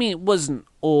 I mean, it wasn't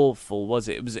awful, was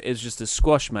it? It was just a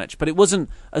squash match, but it wasn't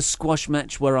a squash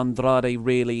match where Andrade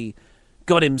really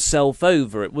got himself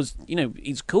over. It was,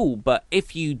 he's cool, but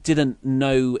if you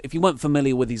weren't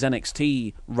familiar with his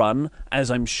NXT run, as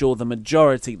I'm sure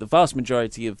the vast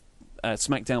majority of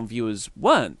SmackDown viewers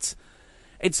weren't,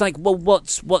 it's like, well,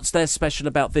 what's there special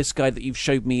about this guy that you've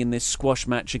showed me in this squash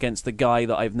match against the guy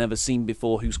that I've never seen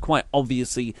before, who's quite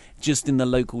obviously just in the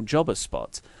local jobber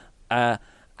spot?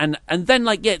 And then,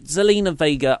 Zelina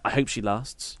Vega, I hope she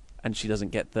lasts, and she doesn't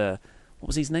get the, what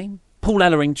was his name? Paul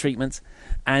Ellering treatment.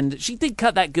 And she did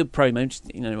cut that good promo,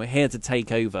 we're here to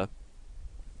take over.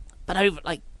 But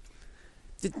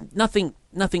nothing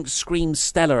screams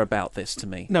stellar about this to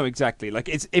me. No, exactly.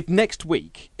 If next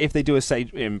week, if they do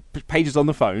Paige is on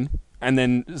the phone, and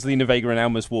then Zelina Vega and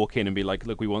Almas walk in and be like,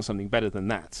 look, we want something better than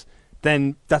that,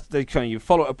 then you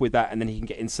follow up with that, and then he can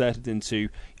get inserted into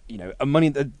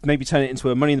maybe turn it into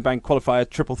a Money in the Bank qualifier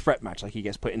triple threat match, like he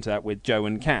gets put into that with Joe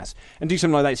and Cass, and do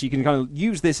something like that, so you can kind of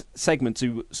use this segment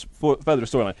to further a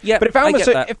storyline. Yeah, but if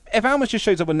if Almas just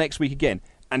shows up on next week again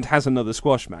and has another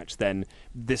squash match, then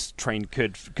this train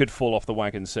could fall off the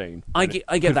wagon soon. I get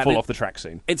could that. Fall off the track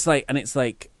soon. It's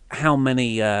like how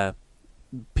many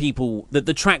people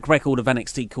the track record of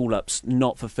NXT call-ups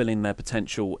not fulfilling their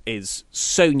potential is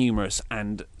so numerous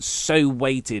and so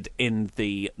weighted in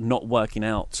the not working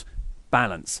out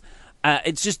balance.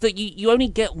 It's just that you only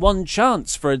get one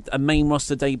chance for a main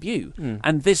roster debut,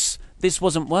 and this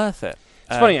wasn't worth it.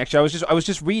 It's funny, actually. I was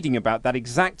just reading about that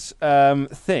exact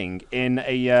thing in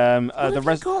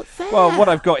what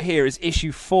I've got here is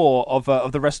issue 4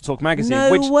 of the Wrestle Talk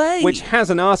magazine, which has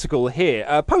an article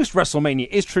here. Post WrestleMania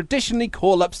is traditionally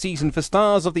call-up season for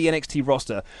stars of the NXT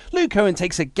roster. Luke Owen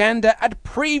takes a gander at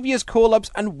previous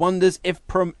call-ups and wonders if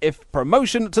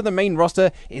promotion to the main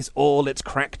roster is all it's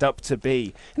cracked up to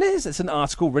be. And it's an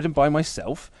article written by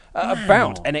myself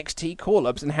about NXT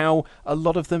call-ups and how a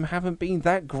lot of them haven't been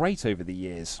that great over the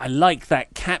years. I like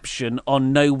that caption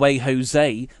on No Way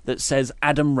Jose that says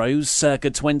Adam Rose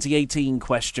circa 2018 ?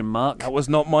 That was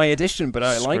not my edition, but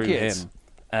I like it.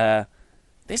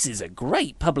 This is a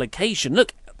great publication.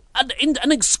 Look,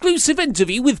 an exclusive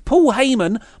interview with Paul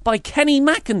Heyman by Kenny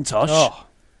McIntosh. Oh.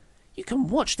 You can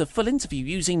watch the full interview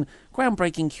using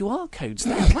groundbreaking QR codes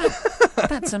there. Wow,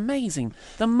 that's amazing.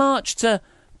 The march to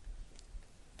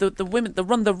the women, the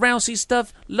Ronda Rousey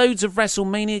stuff, loads of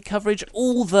WrestleMania coverage,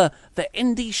 all the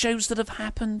indie shows that have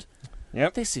happened.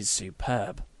 Yep. This is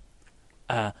superb.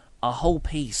 A whole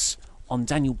piece on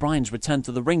Daniel Bryan's return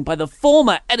to the ring by the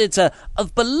former editor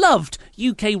of beloved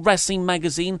UK wrestling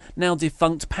magazine, now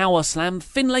defunct Power Slam,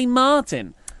 Finlay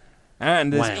Martin.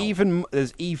 And there's even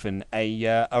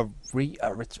a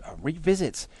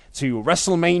revisit to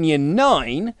WrestleMania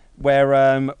 9,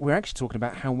 where we're actually talking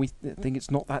about how we think it's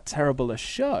not that terrible a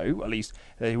show. At least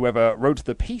whoever wrote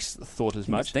the piece thought as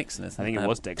much. I think it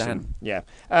was Dixon. Dan.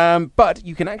 Yeah. But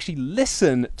you can actually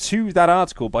listen to that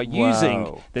article by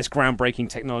using this groundbreaking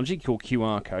technology called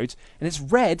QR codes, and it's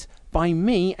read by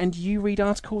me, and you read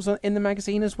articles in the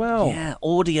magazine as well. Yeah,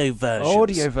 audio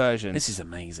versions. This is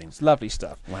amazing. It's lovely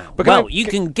stuff. Wow. You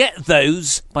can get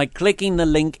those by clicking the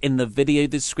link in the video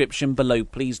description below.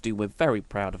 Please do. We're very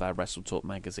proud of our Wrestle Talk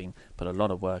magazine. Put a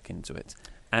lot of work into it,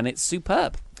 and it's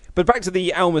superb. But back to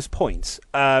the Almas point,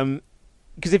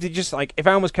 because if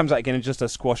Almas comes out again and just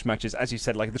does squash matches, as you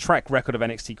said, the track record of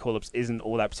NXT call-ups isn't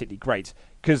all that particularly great.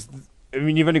 Because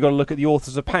you've only got to look at the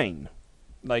Authors of Pain.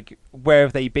 Where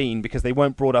have they been? Because they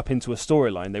weren't brought up into a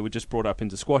storyline. They were just brought up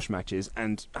into squash matches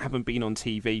and haven't been on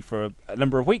TV for a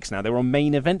number of weeks now. They were on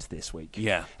Main Event this week.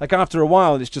 Yeah. After a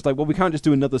while, it's just we can't just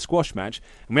do another squash match,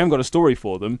 and we haven't got a story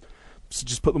for them, so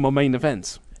just put them on Main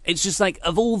Events. It's just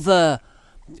of all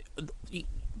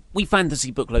we fantasy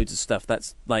book loads of stuff.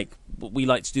 That's we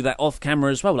like to do that off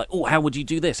camera as well. How would you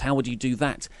do this? How would you do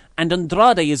that? And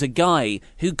Andrade is a guy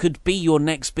who could be your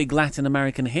next big Latin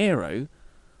American hero.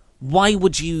 Why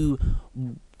would you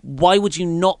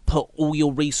not put all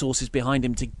your resources behind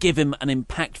him to give him an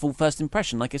impactful first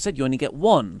impression? Like I said, you only get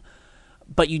one,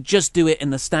 but you just do it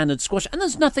in the standard squash. And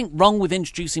there's nothing wrong with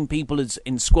introducing people as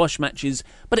in squash matches,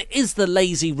 but it is the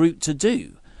lazy route to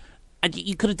do. And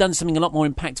you could have done something a lot more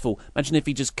impactful. Imagine if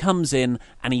he just comes in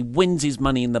and he wins his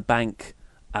Money in the Bank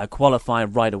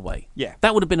qualifier right away. Yeah.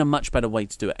 That would have been a much better way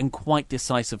to do it, and quite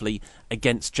decisively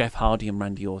against Jeff Hardy and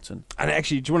Randy Orton. And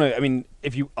actually, do you want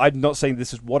to, I'm not saying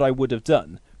this is what I would have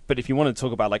done, but if you want to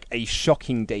talk about a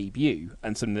shocking debut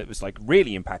and something that was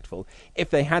really impactful, if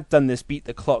they had done this beat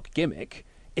the clock gimmick,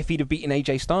 if he'd have beaten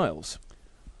AJ Styles.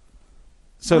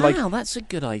 So wow, that's a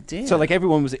good idea. So like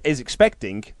everyone is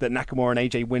expecting that Nakamura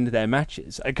and AJ win their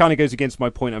matches. It kind of goes against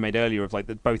my point I made earlier of like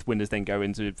that both winners then go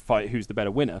into fight who's the better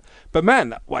winner. But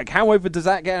man, like how over does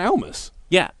that get Almas?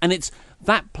 Yeah, and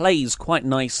that plays quite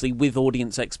nicely with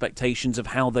audience expectations of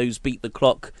how those beat the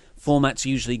clock formats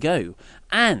usually go.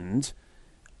 And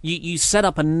you set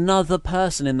up another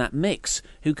person in that mix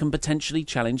who can potentially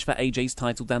challenge for AJ's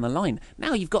title down the line.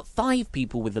 Now you've got four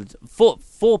people with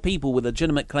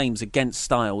legitimate claims against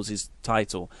Styles'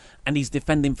 title, and he's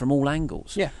defending from all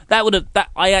angles. Yeah,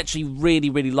 I actually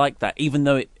really, really like that, even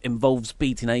though it involves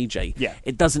beating AJ. Yeah,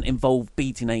 it doesn't involve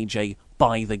beating AJ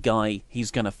by the guy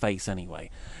he's going to face anyway.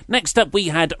 Next up, we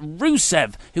had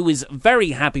Rusev, who is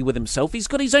very happy with himself. He's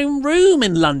got his own room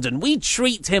in London. We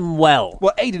treat him well.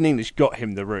 Well, Aiden English got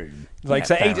him the room. Like,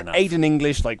 so Aiden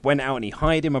English went out and he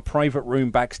hired him a private room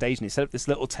backstage, and he set up this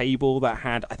little table that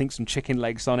had, I think, some chicken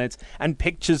legs on it and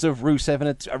pictures of Rusev and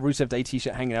a Rusev Day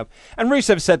t-shirt hanging up. And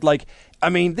Rusev said, like, I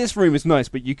mean, this room is nice,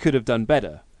 but you could have done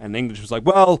better. And English was like,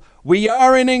 well, we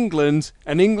are in England,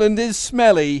 and England is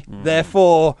smelly,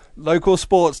 therefore, local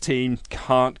sports team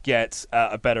can't get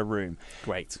a better room.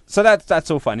 Great. So that's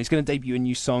all fine. He's going to debut a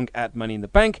new song at Money in the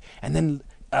Bank, and then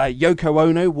Yoko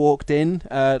Ono walked in.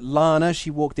 Lana, she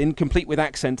walked in, complete with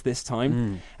accent this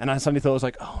time. And I suddenly thought, I was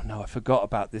like, oh no, I forgot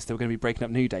about this. They were going to be breaking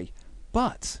up New Day.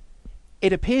 But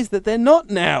it appears that they're not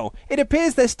now. It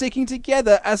appears they're sticking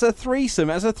together as a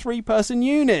threesome, as a three-person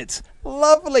unit.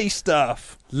 Lovely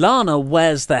stuff. Lana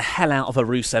wears the hell out of a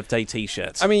Rusev Day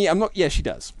t-shirt. I mean, I'm not... Yeah, she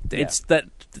does. It's that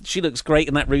she looks great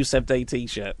in that Rusev Day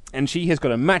t-shirt. And she has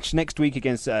got a match next week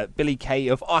against Billie Kay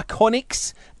of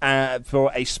Iconics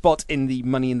for a spot in the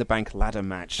Money in the Bank ladder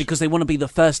match. Because they want to be the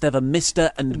first ever Mr.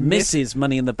 and Mrs.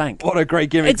 Money in the Bank. What a great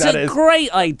gimmick that is. It's a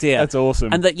great idea. That's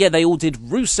awesome. And they all did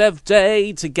Rusev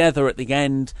Day together at the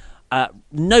end.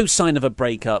 No sign of a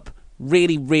breakup.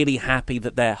 Really, really happy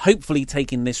that they're hopefully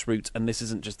taking this route, and this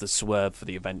isn't just a swerve for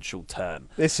the eventual turn.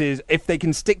 This is, if they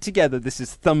can stick together, this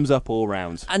is thumbs up all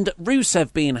round. And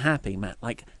Rusev being happy, Matt,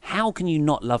 like, how can you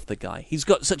not love the guy? He's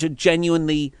got such a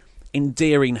genuinely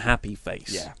endearing, happy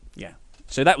face. Yeah.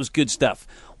 So that was good stuff.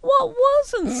 What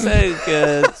wasn't so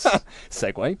good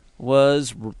segue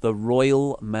was the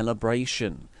Royal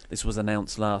Melibration. This was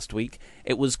announced last week.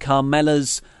 It was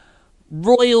Carmella's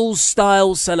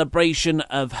Royal-style celebration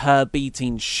of her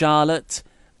beating Charlotte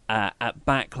at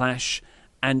Backlash,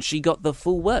 and she got the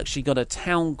full work. She got a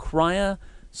town crier.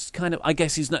 Kind of, I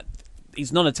guess he's not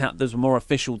a town. There's a more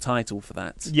official title for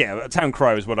that. Yeah, a town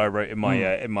crier is what I wrote in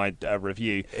my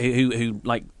review. Who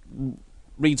like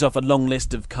reads off a long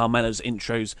list of Carmella's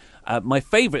intros. My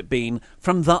favourite being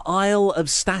from the Isle of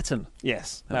Staten.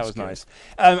 Yes, that was nice.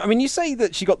 I mean, you say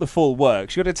that she got the full work.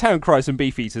 She got a town crier, some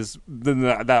beef eaters, then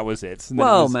that was it.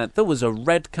 Well, man, there was a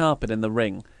red carpet in the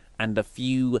ring and a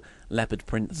few leopard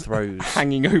print throws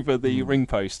hanging over the ring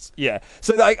posts. Yeah.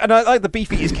 So, I like the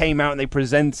beef eaters came out and they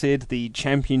presented the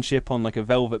championship on like a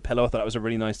velvet pillow. I thought that was a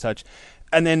really nice touch.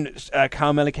 And then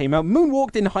Carmella came out,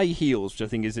 moonwalked in high heels, which I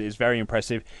think is very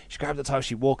impressive. She grabbed the title,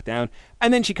 she walked down,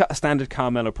 and then she cut a standard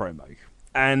Carmella promo.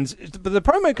 But the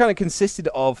promo kind of consisted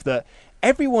of that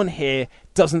everyone here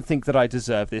doesn't think that I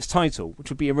deserve this title, which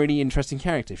would be a really interesting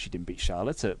character if she didn't beat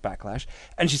Charlotte at Backlash.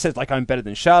 And she says, like, I'm better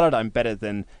than Charlotte, I'm better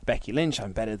than Becky Lynch,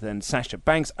 I'm better than Sasha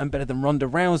Banks, I'm better than Ronda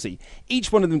Rousey.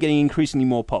 Each one of them getting increasingly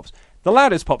more pops. The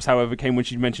loudest pops, however, came when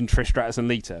she mentioned Trish Stratus and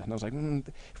Lita. And I was like,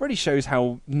 it really shows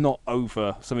how not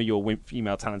over some of your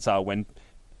female talents are when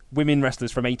women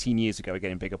wrestlers from 18 years ago are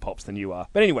getting bigger pops than you are.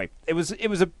 But anyway, it was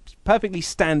a perfectly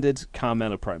standard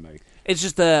Carmella promo. It's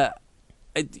just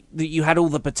you had all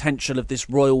the potential of this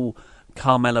Royal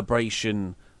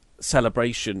Carmella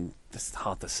celebration. That's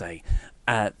hard to say.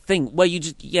 Thing where you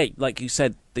just, like you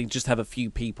said, they just have a few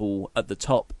people at the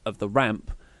top of the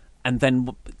ramp, and then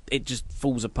it just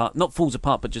falls apart. Not falls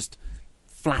apart, but just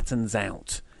flattens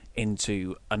out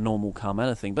into a normal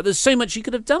Carmella thing. But there's so much you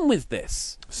could have done with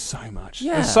this. So much.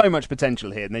 Yeah. There's so much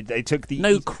potential here. And they took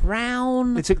the...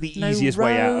 crown. They took the no easiest robe.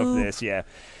 way out of this, yeah.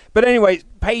 But anyway,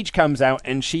 Paige comes out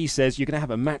and she says, you're going to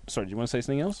have a match... Sorry, do you want to say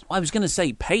something else? I was going to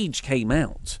say, Paige came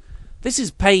out. This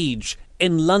is Paige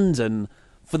in London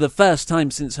for the first time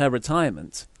since her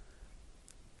retirement.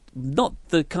 Not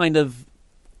the kind of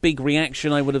big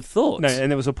reaction I would have thought. No,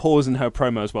 and there was a pause in her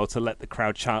promo as well to let the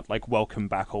crowd chant like welcome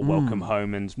back or welcome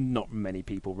home, and not many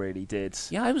people really did.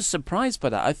 Yeah, I was surprised by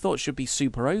that. I thought it should be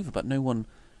super over, but no one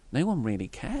really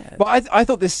cared. But I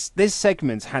thought this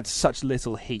segment had such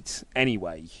little heat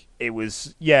anyway. It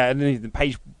was, and then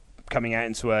Paige coming out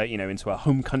into a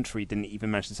home country, didn't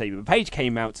even manage to say. But Paige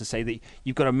came out to say that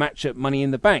you've got a match at Money in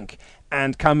the Bank,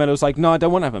 and Carmella's like, no, I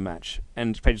don't want to have a match.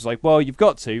 And Paige was like, well, you've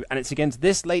got to, and it's against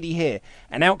this lady here.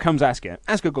 And out comes Asuka.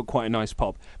 Asuka got quite a nice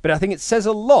pop, but I think it says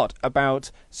a lot about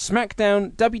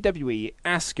SmackDown, WWE,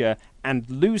 Asuka, and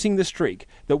losing the streak,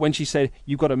 that when she said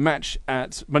you've got a match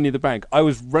at Money in the Bank, I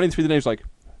was running through the names like,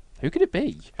 who could it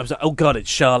be? I was like, oh God, it's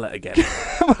Charlotte again.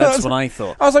 That's what I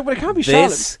thought. I was like, well, it can't be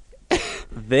Charlotte.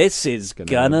 This is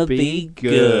gonna be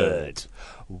good.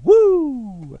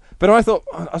 Woo! But I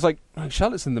was like, oh,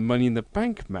 Charlotte's in the Money in the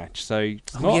Bank match, so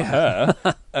it's not her.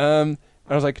 And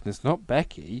I was like, it's not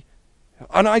Becky.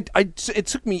 And it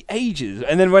took me ages.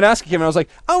 And then when Asuka came in, I was like,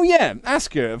 oh yeah,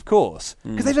 Asuka, of course.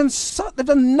 Because they've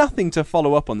done nothing to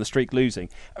follow up on the streak losing.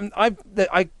 And I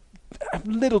have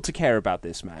little to care about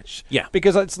this match. Yeah.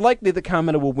 Because it's likely that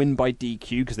Carmella will win by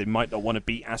DQ because they might not want to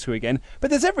beat Asuka again. But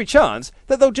there's every chance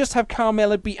that they'll just have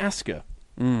Carmella beat Asuka.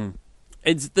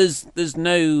 There's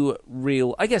no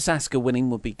real... I guess Asuka winning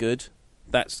would be good.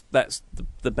 That's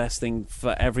the best thing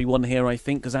for everyone here, I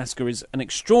think, because Asuka is an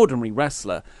extraordinary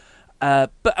wrestler. And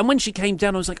when she came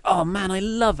down, I was like, oh man, I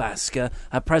love Asuka.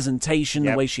 Her presentation,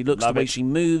 the way she looks, the way she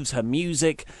moves, her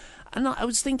music. And I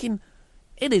was thinking...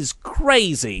 It is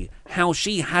crazy how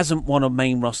she hasn't won a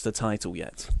main roster title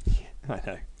yet. I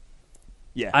know.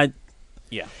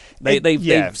 Yeah.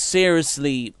 They've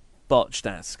seriously botched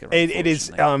Asuka. It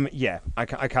is, I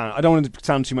can't. I don't want to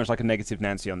sound too much like a negative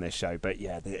Nancy on this show, but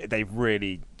yeah, they've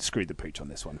really screwed the pooch on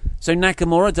this one. So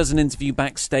Nakamura does an interview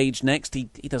backstage next. He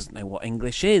doesn't know what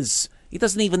English is. He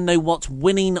doesn't even know what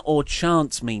winning or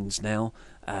chance means now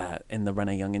in the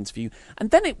Renee Young interview. And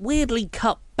then it weirdly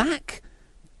cut back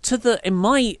to the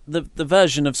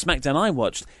version of SmackDown I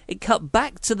watched, it cut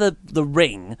back to the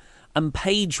ring, and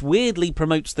Paige weirdly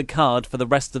promotes the card for the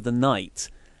rest of the night,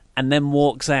 and then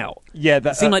walks out. Yeah,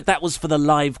 it seemed like that was for the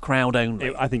live crowd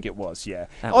only. I think it was. Yeah,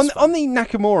 on the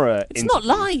Nakamura, it's not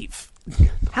live.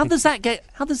 How does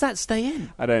that stay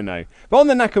in? I don't know. But on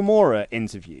the Nakamura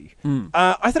interview,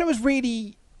 I thought it was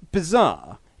really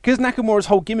bizarre. Because Nakamura's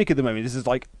whole gimmick at the moment is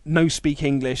like, no speak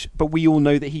English, but we all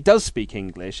know that he does speak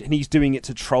English, and he's doing it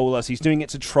to troll us. He's doing it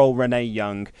to troll Renee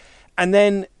Young. And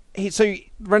then,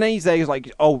 Renee's there, he's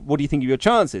like, oh, what do you think of your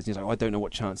chances? And he's like, oh, I don't know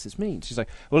what chances means. She's like,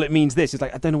 well, it means this. He's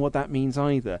like, I don't know what that means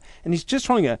either. And he's just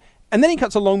trying to... And then he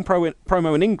cuts a long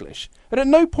promo in English. But at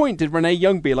no point did Renee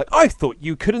Young be like, I thought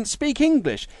you couldn't speak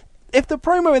English. If the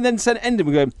promo and then ended,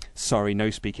 we go, sorry, no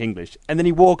speak English. And then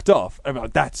he walked off. I'm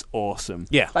like, that's awesome.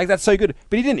 Yeah. Like, that's so good.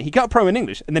 But he didn't. He cut a promo in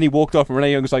English, and then he walked off, and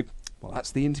Renee Young was like, well,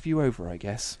 that's the interview over, I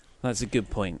guess. That's a good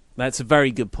point. That's a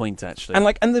very good point, actually.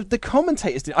 And the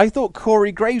commentators did. I thought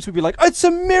Corey Graves would be like, oh, it's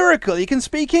a miracle. He can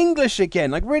speak English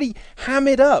again. Like, really ham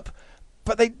it up.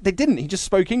 But they didn't. He just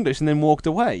spoke English and then walked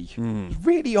away.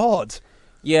 Really odd.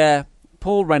 Yeah.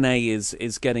 Poor Renee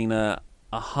is getting a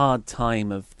hard time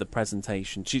of the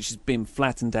presentation. She's been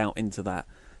flattened out into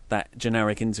that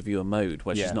generic interviewer mode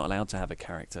where she's not allowed to have a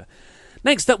character.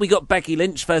 Next up, we got Becky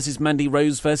Lynch versus Mandy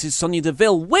Rose versus Sonya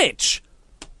Deville,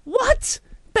 what?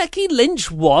 Becky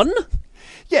Lynch won?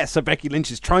 Yeah, so Becky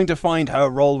Lynch is trying to find her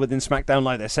role within SmackDown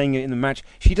Live. They're saying it in the match.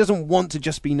 She doesn't want to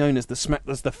just be known as the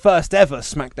first ever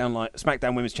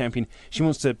SmackDown Women's Champion. She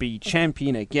wants to be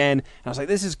champion again. And I was like,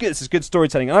 this is good. This is good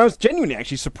storytelling. And I was genuinely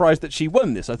actually surprised that she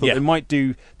won this. I thought they might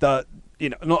do the...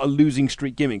 not a losing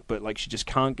streak gimmick, but like she just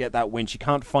can't get that win. She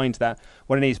can't find that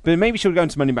what it is. But maybe she'll go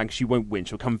into Money in the Bank. She won't win.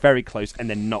 She'll come very close and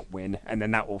then not win, and then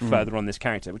that will further on this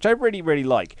character, which I really, really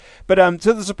like. But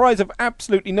to the surprise of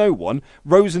absolutely no one,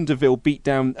 Rose and Deville beat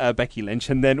down Becky Lynch,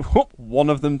 and then one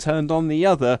of them turned on the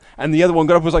other, and the other one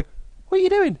got up and was like, "What are you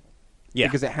doing?" Yeah.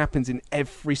 Because it happens in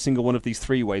every single one of these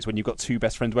three ways when you've got two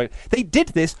best friends. They did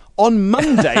this on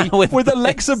Monday with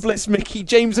Alexa Bliss, Mickie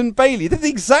James, and Bayley. They did the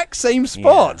exact same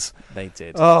spot. Yeah, they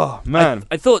did. Oh, man.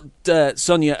 I thought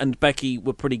Sonya and Becky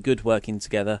were pretty good working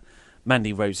together.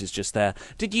 Mandy Rose is just there.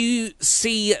 Did you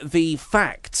see the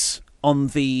facts on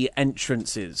the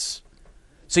entrances?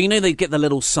 So, they get the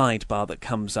little sidebar that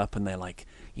comes up and they're like,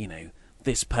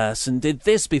 this person did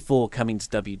this before coming to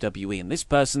WWE, and this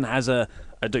person has a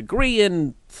degree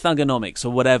in thugonomics or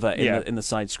whatever in the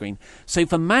side screen. So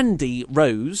for Mandy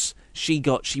Rose, she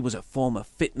was a former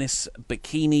fitness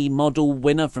bikini model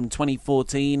winner from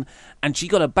 2014, and she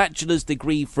got a bachelor's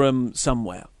degree from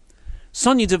somewhere.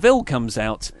 Sonya Deville comes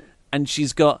out, and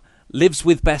she's got lives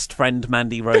with best friend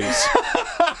Mandy Rose.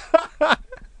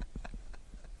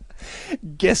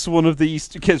 Guess which one of these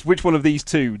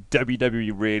two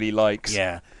WWE really likes.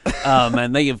 Yeah. Oh,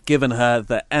 man, they have given her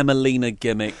the Emelina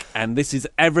gimmick, and this is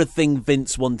everything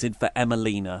Vince wanted for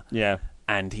Emelina. Yeah.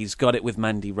 And he's got it with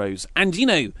Mandy Rose. And,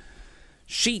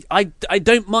 I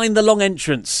don't mind the long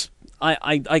entrance.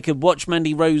 I could watch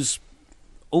Mandy Rose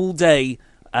all day,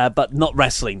 but not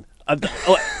wrestling.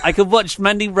 I could watch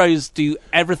Mandy Rose do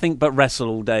everything but wrestle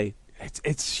all day.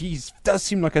 She does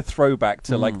seem like a throwback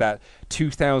to like that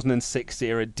 2006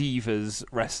 era Divas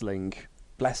wrestling.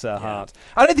 Bless her heart.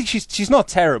 I don't think she's not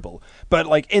terrible, but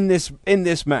like in this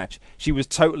match, she was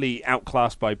totally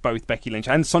outclassed by both Becky Lynch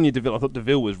and Sonya Deville. I thought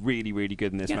Deville was really, really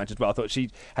good in this match as well. I thought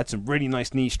she had some really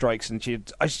nice knee strikes, and she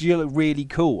looked really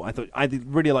cool. I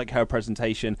really like her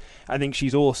presentation. I think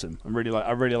she's awesome. I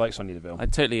really like Sonya Deville. I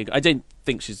totally agree. I don't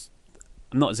think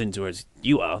I'm not as into her as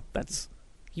you are.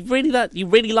 You really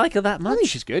like her that much? I think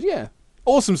she's good. Yeah.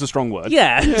 Awesome's a strong word.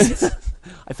 Yeah.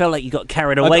 I felt like you got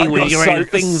carried away with your own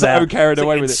things there. So carried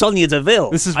away with it. Sonya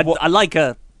Deville. I like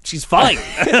her. She's fine.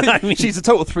 I mean, she's a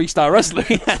total 3-star wrestler.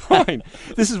 Fine.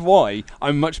 This is why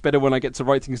I'm much better when I get to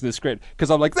write things in the script, because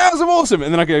I'm like, that was awesome,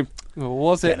 and then I go, well,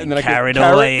 was it? And then I carried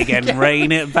away again.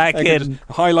 Rein it back in.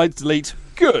 Highlight, delete.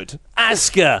 Good.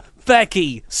 Asuka,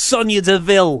 Becky, Sonya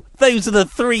Deville. Those are the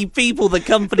three people the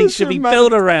company should be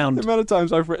built around. The amount of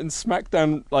times I've written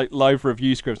SmackDown like live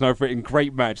review scripts, and I've written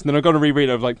great match, and then I've got to reread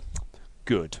it. I was like,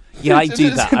 good. Yeah, I do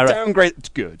that.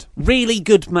 Downgrade. Good. Really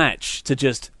good match to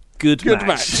just good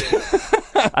match.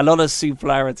 A lot of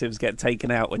superlatives get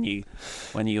taken out when you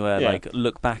like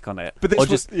look back on it. But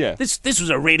this was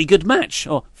a really good match,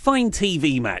 or fine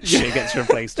TV match. It gets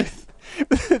replaced with.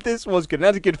 This was good. It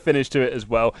had a good finish to it as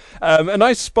well. A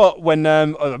nice spot when,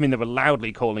 they were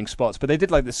loudly calling spots, but they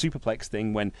did like the superplex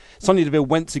thing when Sonya Deville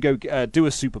went to go do a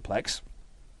superplex.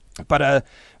 But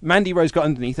Mandy Rose got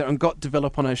underneath her and got Deville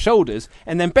up on her shoulders,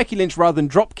 and then Becky Lynch, rather than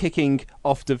drop-kicking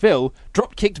off Deville,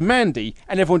 drop-kicked Mandy,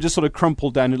 and everyone just sort of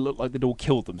crumpled down and it looked like they'd all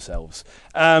killed themselves.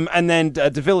 And then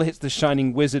Deville hits the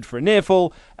Shining Wizard for a near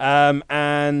fall,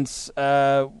 and that's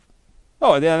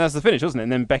the finish, wasn't it?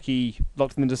 And then Becky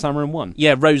locked them into Summer and won.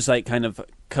 Yeah, Rose kind of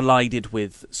collided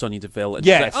with Sonya Deville, and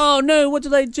she's like, oh no, what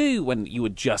did I do? When you were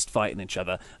just fighting each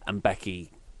other, and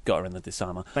Becky got her in the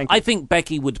disarmer. Thank you. I think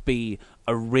Becky would be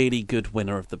a really good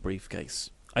winner of the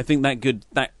briefcase. I think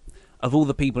that of all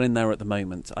the people in there at the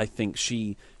moment, I think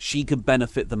she could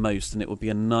benefit the most, and it would be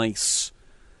a nice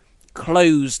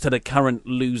close to the current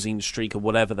losing streak or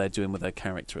whatever they're doing with her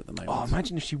character at the moment. Oh,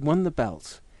 imagine if she won the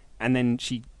belt and then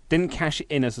she didn't cash it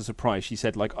in as a surprise. She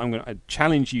said, like, I'm going to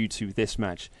challenge you to this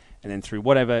match. And then through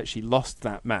whatever, she lost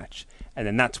that match. And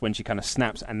then that's when she kind of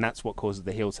snaps, and that's what causes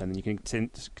the heel turn. And you can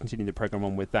continue the program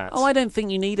on with that. Oh, I don't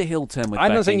think you need a heel turn with Becky.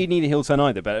 I'm not saying you need a heel turn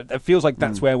either, but it feels like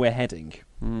that's where we're heading.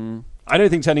 I don't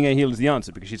think turning her heel is the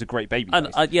answer, because she's a great baby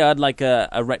face. I'd like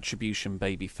a retribution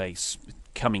baby face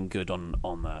coming good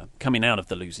on coming out of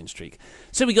the losing streak.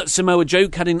 So we got Samoa Joe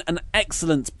cutting an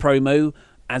excellent promo,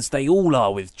 as they all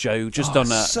are with Joe, just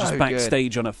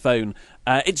backstage on a phone.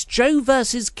 It's Joe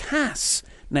versus Cass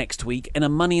next week in a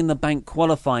Money in the Bank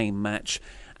qualifying match.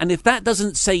 And if that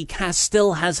doesn't say Cass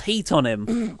still has heat on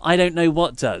him, I don't know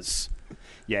what does.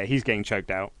 Yeah, he's getting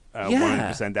choked out.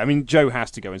 100%. I mean, Joe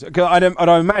has to go in. I don't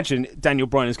imagine Daniel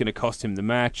Bryan is going to cost him the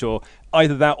match, or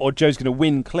either that or Joe's going to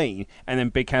win clean, and then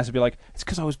Big Cass will be like, it's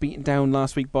because I was beaten down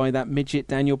last week by that midget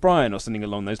Daniel Bryan, or something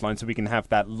along those lines, so we can have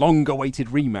that long-awaited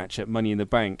rematch at Money in the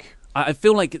Bank. I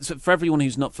feel like it's for everyone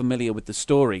who's not familiar with the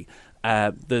story.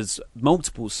 There's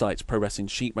multiple sites, Pro Wrestling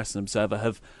Sheet, Wrestling Observer,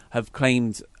 have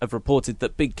reported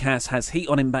that Big Cass has heat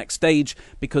on him backstage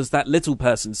because that little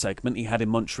person segment he had in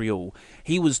Montreal,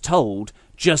 he was told,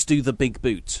 just do the big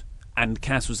boot. And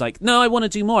Cass was like, no, I want to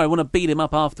do more. I want to beat him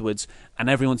up afterwards. And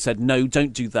everyone said, no,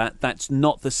 don't do that. That's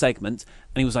not the segment.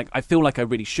 And he was like, I feel like I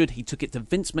really should. He took it to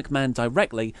Vince McMahon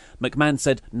directly. McMahon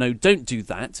said, no, don't do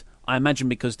that. I imagine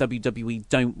because WWE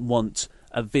don't want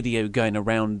a video going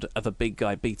around of a big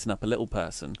guy beating up a little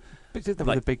person. But did that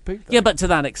with a big boot, though? Yeah, but to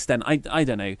that extent, I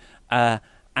don't know.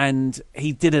 And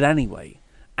he did it anyway.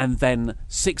 And then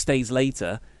 6 days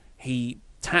later, he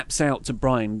taps out to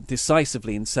Bryan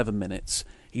decisively in 7 minutes.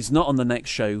 He's not on the next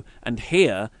show. And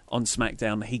here on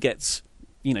SmackDown, he gets,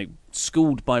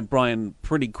 schooled by Bryan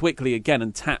pretty quickly again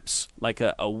and taps like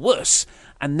a wuss.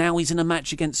 And now he's in a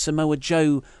match against Samoa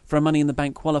Joe for a Money in the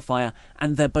Bank qualifier,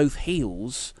 and they're both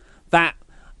heels. That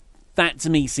to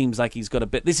me seems like he's got a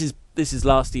bit. This is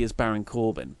last year's Baron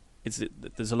Corbin.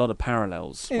 There's a lot of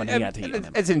parallels when he had heat on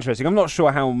him. It's interesting. I'm not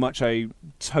sure how much I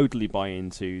totally buy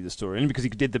into the story, only because he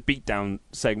did the beatdown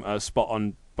segment spot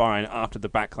on Bryan after the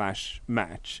Backlash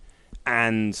match,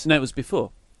 and no, it was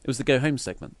before. It was the go home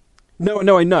segment.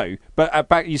 No, I know. But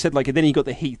back, you said then he got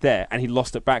the heat there and he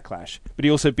lost at Backlash. But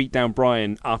he also beat down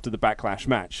Bryan after the Backlash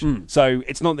match. So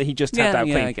it's not that he just tapped out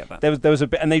clean. I get that. There was a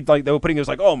bit, and they were putting it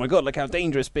oh my god, look how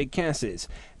dangerous Big Cass is.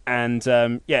 And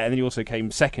and then he also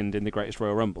came second in the Greatest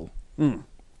Royal Rumble.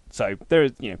 So there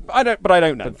is, I don't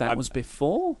know. But that was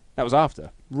before? That was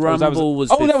after. Rumble was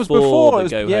before. That was before the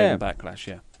Go Home Backlash.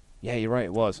 Yeah. Yeah, you're right,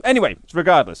 it was. Anyway,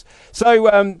 regardless.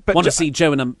 So, but want to see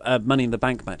Joe in a Money in the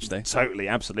Bank match, though. Totally,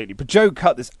 absolutely. But Joe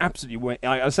cut this absolutely...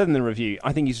 I said in the review,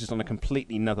 I think he's just on a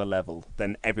completely another level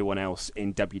than everyone else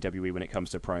in WWE when it comes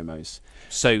to promos.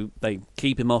 So they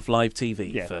keep him off live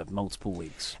TV for multiple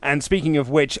weeks. And speaking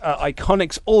of which,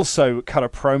 Iconics also cut a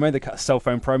promo. They cut a cell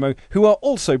phone promo, who are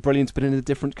also brilliant, but in a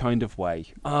different kind of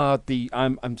way.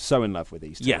 I'm so in love with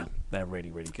these two. Yeah, they're really,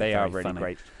 really good. They are really funny.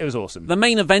 great. It was awesome. The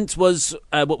main event was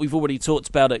what we've already talked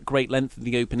about at great length in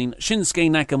the opening. Shinsuke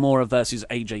Nakamura versus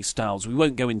AJ Styles. We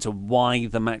won't go into why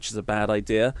the match is a bad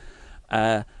idea,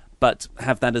 but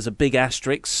have that as a big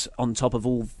asterisk on top of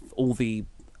all the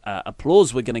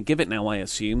applause we're going to give it now, I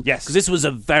assume. Yes. Because this was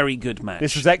a very good match.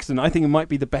 This was excellent. I think it might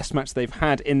be the best match they've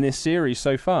had in this series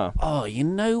so far. Oh, you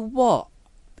know what?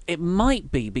 It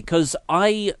might be, because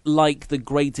I like the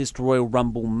Greatest Royal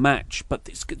Rumble match, but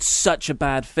it's such a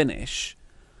bad finish.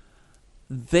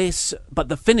 But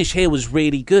the finish here was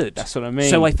really good. That's what I mean.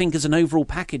 So I think as an overall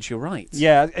package, you're right.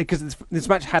 Yeah, because this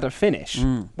match had a finish,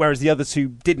 whereas the other two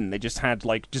didn't. They just had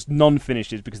just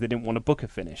non-finishes because they didn't want to book a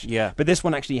finish. Yeah. But this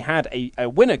one actually had a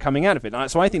winner coming out of it.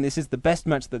 So I think this is the best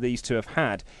match that these two have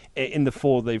had in the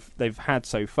four they've had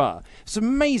so far. Some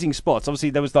amazing spots. Obviously,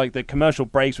 there was the commercial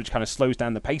breaks, which kind of slows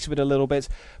down the pace of it a little bit.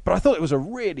 But I thought it was a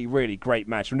really, really great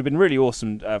match. It would have been really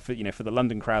awesome for the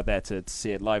London crowd there to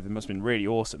see it live. It must have been really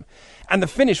awesome. And the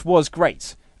finish was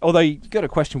great, although you've got to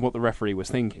question what the referee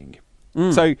was thinking.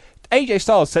 So AJ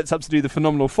Styles sets up to do the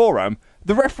phenomenal forearm.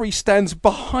 The referee stands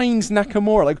behind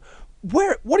Nakamura,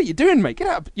 what are you doing, mate? Get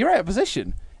out! You're out of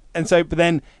position. And so, but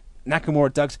then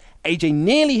Nakamura ducks. AJ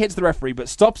nearly hits the referee, but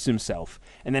stops himself.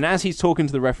 And then as he's talking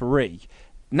to the referee,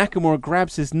 Nakamura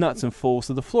grabs his nuts and falls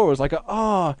to the floor. It's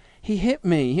he hit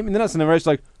me in the nuts. And the referee's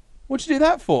like, what'd you do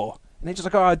that for? And they're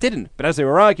just I didn't. But as they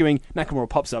were arguing, Nakamura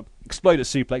pops up, exploder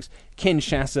suplex,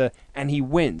 Kinshasa, and he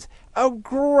wins. A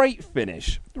great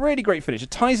finish. Really great finish.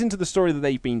 It ties into the story that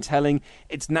they've been telling.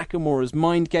 It's Nakamura's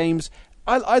mind games.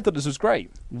 I thought this was great.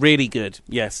 Really good.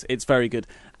 Yes, it's very good.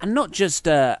 And not just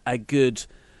a good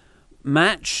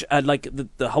match,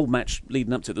 the whole match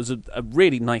leading up to it. There was a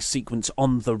really nice sequence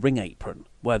on the ring apron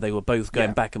where they were both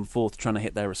going back and forth trying to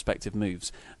hit their respective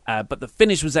moves. But the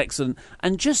finish was excellent.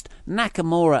 And just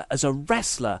Nakamura as a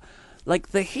wrestler,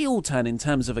 the heel turn in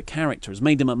terms of a character has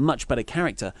made him a much better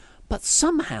character. But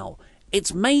somehow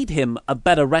it's made him a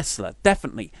better wrestler,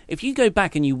 definitely. If you go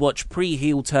back and you watch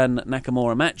pre-heel turn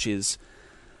Nakamura matches,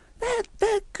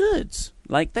 they're good.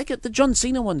 They're good. The John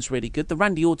Cena one's really good. The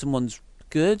Randy Orton one's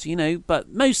good, but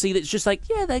mostly it's just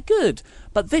they're good.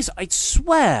 But this, I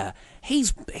swear,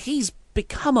 he's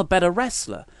become a better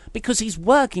wrestler because he's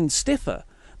working stiffer.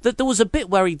 There was a bit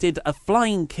where he did a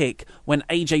flying kick when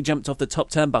AJ jumped off the top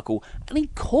turnbuckle and he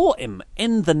caught him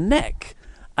in the neck.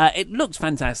 It looked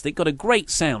fantastic, got a great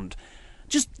sound.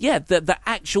 The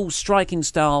actual striking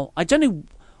style, I don't know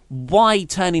why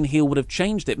turning heel would have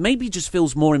changed it. Maybe he just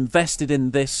feels more invested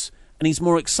in this and he's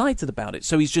more excited about it,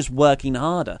 so he's just working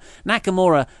harder.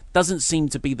 Nakamura doesn't seem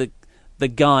to be the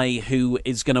guy who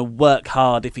is going to work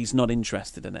hard if he's not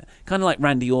interested in it. Kind of like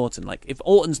Randy Orton. If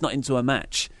Orton's not into a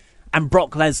match, and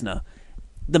Brock Lesnar,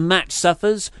 the match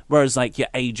suffers, whereas your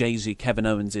AJs, your Kevin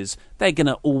Owenses, they're going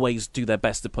to always do their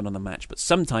best to put on a match. But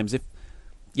sometimes if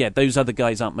those other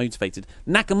guys aren't motivated,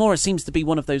 Nakamura seems to be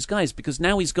one of those guys because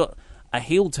now he's got a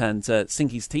heel turn to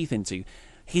sink his teeth into.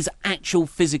 His actual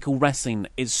physical wrestling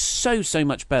is so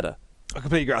much better. I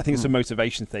completely agree. I think it's a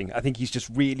motivation thing. I think he's just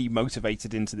really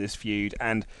motivated into this feud.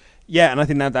 And I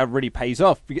think that really pays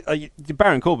off. The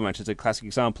Baron Corbin match is a classic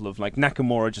example of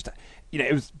Nakamura just...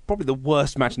 it was probably the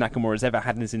worst match Nakamura's ever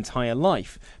had in his entire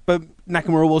life. But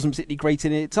Nakamura wasn't particularly great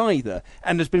in it either.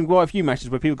 And there's been quite a few matches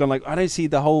where people have gone I don't see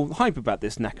the whole hype about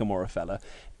this Nakamura fella.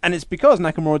 And it's because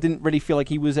Nakamura didn't really feel like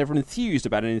he was ever enthused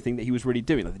about anything that he was really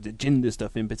doing, the gender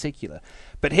stuff in particular.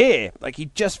 But here,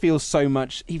 he just feels so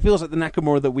much... He feels like the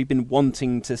Nakamura that we've been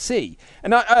wanting to see.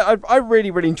 And I really,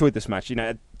 really enjoyed this match.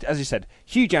 As you said,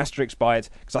 huge asterisks by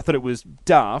it, because I thought it was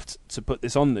daft to put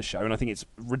this on the show, and I think it's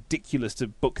ridiculous to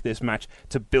book this match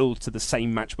to build to the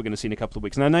same match we're going to see in a couple of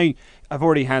weeks. And I know I've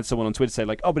already had someone on Twitter say,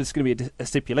 but it's going to be a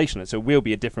stipulation on it, so it will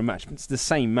be a different match. But it's the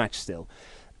same match still.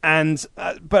 And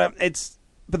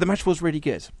But the match was really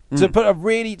good.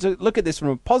 To look at this from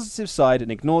a positive side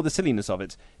and ignore the silliness of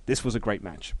it, this was a great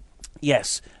match.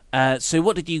 Yes. So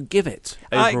what did you give it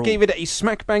overall? I gave it a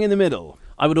smack bang in the middle.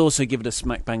 I would also give it a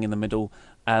smack bang in the middle,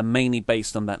 mainly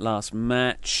based on that last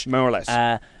match. More or less.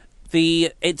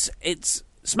 It's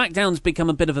SmackDown's become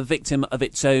a bit of a victim of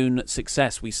its own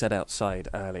success, we said outside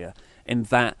earlier, in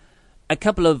that a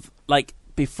couple of,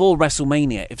 before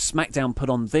WrestleMania, if SmackDown put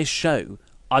on this show,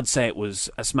 I'd say it was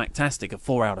a smacktastic, a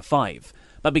 4 out of 5.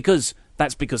 But because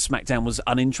SmackDown was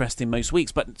uninteresting most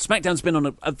weeks. But SmackDown's been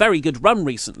on a very good run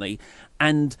recently,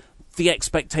 and the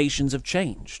expectations have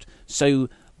changed. So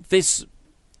this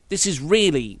is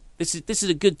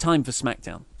a good time for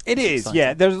SmackDown. It is,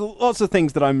 yeah. There's lots of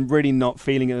things that I'm really not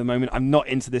feeling at the moment. I'm not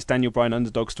into this Daniel Bryan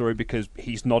underdog story because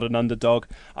he's not an underdog.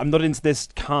 I'm not into this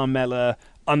Carmella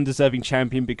undeserving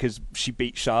champion because she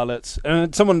beat Charlotte.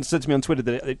 Someone said to me on Twitter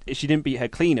that she didn't beat her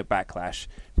clean at Backlash.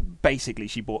 Basically,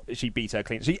 she beat her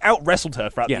clean. She out-wrestled her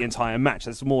throughout the entire match.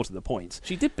 That's more to the point.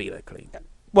 She did beat her clean.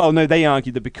 Well, no, they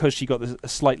argued that because she got a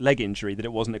slight leg injury that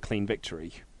it wasn't a clean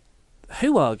victory.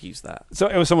 Who argues that? So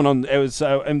it was someone on. It was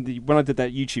when I did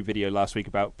that YouTube video last week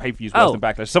about pay-per-views worse than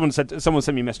Backlash. Someone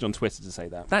sent me a message on Twitter to say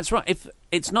that. That's right. If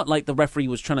it's not like the referee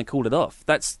was trying to call it off.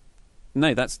 That's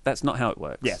not how it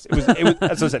works. Yes, it was.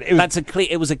 As I said,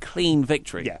 it was a clean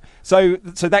victory. Yeah. So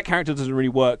that character doesn't really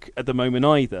work at the moment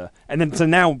either. And then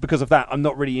now because of that, I'm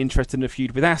not really interested in a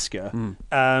feud with Asuka.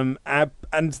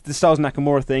 And the Styles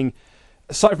Nakamura thing,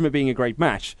 aside from it being a great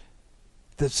match,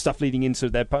 the stuff leading into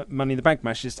their Money in the Bank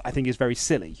match I think is very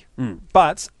silly.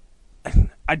 But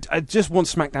I just want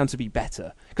SmackDown to be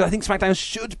better because I think SmackDown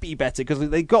should be better because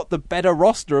they got the better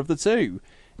roster of the two,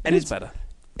 and it's better.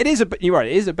 You're right.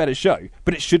 It is a better show,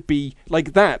 but it should be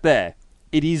like that. There,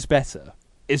 it is better.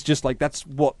 It's just that's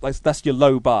your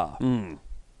low bar.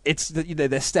 It's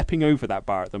they're stepping over that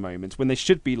bar at the moment when they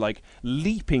should be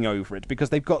leaping over it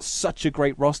because they've got such a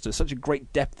great roster, such a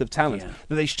great depth of talent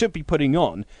that they should be putting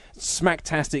on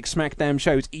smacktastic, smackdamn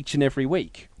shows each and every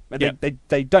week. But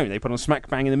they don't. They put on smack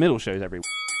bang in the middle shows every week.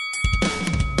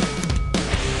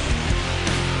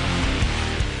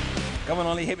 Come on,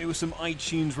 Ollie, hit me with some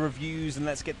iTunes reviews and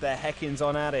let's get the heckins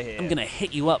on out of here. I'm going to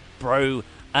hit you up, bro.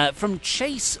 From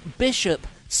Chase Bishop,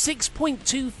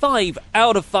 6.25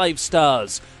 out of 5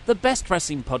 stars. The best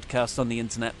wrestling podcast on the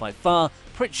internet by far.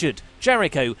 Pritchard,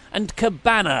 Jericho, and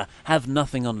Cabana have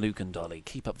nothing on Luke and Dolly.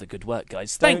 Keep up the good work,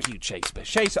 guys. Thank you, Chase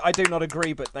Bishop. Chase, I do not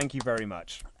agree, but thank you very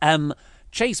much.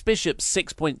 Chase Bishop's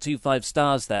 6.25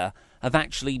 stars there have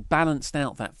actually balanced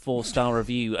out that 4-star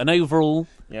review. And overall,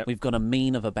 we've got a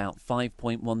mean of about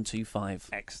 5.125.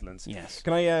 Excellent. Yes.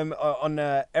 Can I, on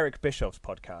Eric Bischoff's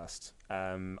podcast,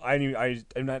 I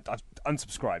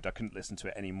unsubscribed. I couldn't listen to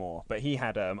it anymore. But he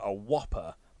had a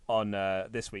whopper on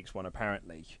this week's one,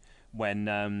 apparently,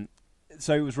 when...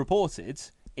 so it was reported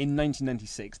in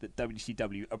 1996 that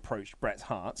WCW approached Bret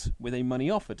Hart with a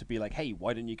money offer to be like, hey,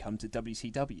 why don't you come to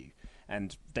WCW?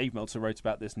 And Dave Meltzer wrote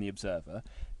about this in The Observer.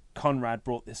 Conrad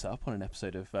brought this up on an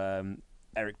episode of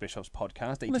Eric Bischoff's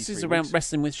podcast. Well, this is around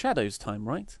Wrestling with Shadows time,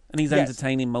 right? And he's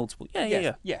entertaining multiple...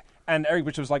 Yeah. And Eric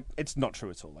Bischoff was like, it's not true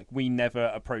at all. We never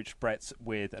approached Bret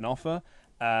with an offer.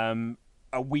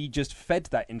 We just fed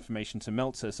that information to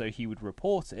Meltzer so he would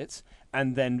report it,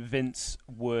 and then Vince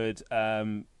would...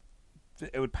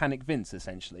 it would panic Vince,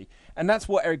 essentially. And that's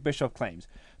what Eric Bischoff claims.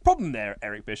 Problem there,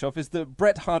 Eric Bischoff, is that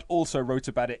Bret Hart also wrote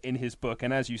about it in his book,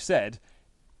 and as you said...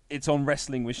 it's on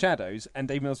Wrestling with Shadows, and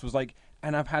Dave Mills was like,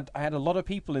 and I had a lot of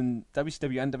people in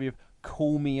WCW and WF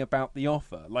call me about the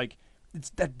offer.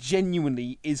 That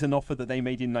genuinely is an offer that they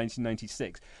made in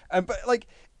 1996. But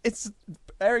it's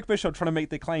Eric Bischoff trying to make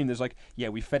the claim. There's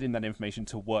we fed in that information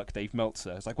to work Dave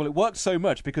Meltzer. It's well, it worked so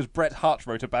much because Bret Hart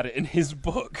wrote about it in his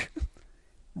book.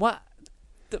 What?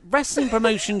 The wrestling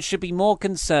promotion should be more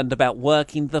concerned about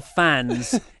working the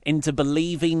fans into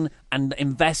believing and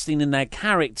investing in their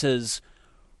characters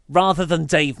rather than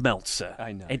Dave Meltzer.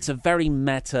 I know. It's a very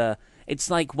meta... It's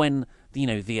like when,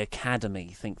 the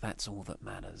Academy think that's all that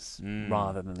matters,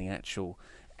 rather than the actual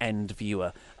end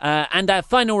viewer. And our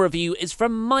final review is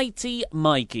from Mighty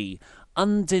Mikey.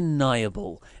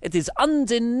 Undeniable. It is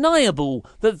undeniable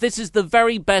that this is the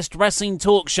very best wrestling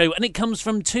talk show, and it comes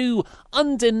from 2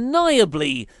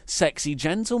 undeniably sexy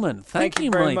gentlemen. Thank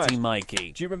you, very Mighty much.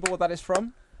 Mikey. Do you remember what that is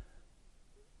from?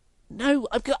 No,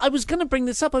 I was going to bring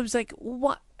this up. I was like,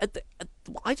 what?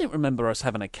 I don't remember us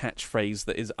having a catchphrase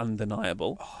that is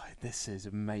undeniable. Oh, this is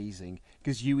amazing,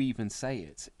 because you even say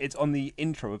it. It's on the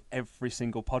intro of every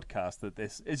single podcast that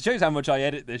it shows how much I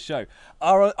edit this show.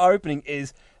 Our opening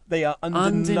is, they are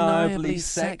undeniably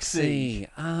sexy.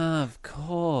 Ah, of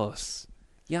course.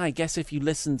 Yeah, I guess if you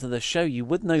listen to the show, you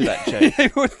would know that joke. You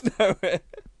would know it.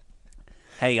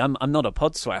 Hey, I'm not a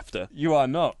podswafter. You are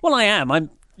not. Well, I am.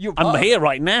 I'm here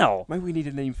right now. Maybe we need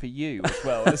a name for you as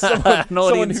well. An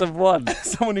audience of one.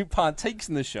 Someone who partakes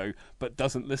in the show but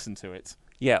doesn't listen to it.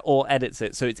 Yeah, or edits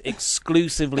it, so it's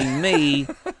exclusively me.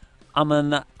 I'm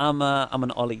an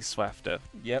Ollie Swafter.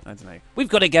 Yep. I don't know. We've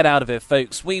got to get out of here,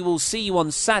 folks. We will see you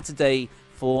on Saturday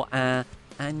for our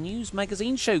news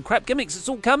magazine show. Crap Gimmicks, it's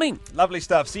all coming. Lovely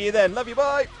stuff. See you then. Love you.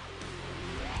 Bye.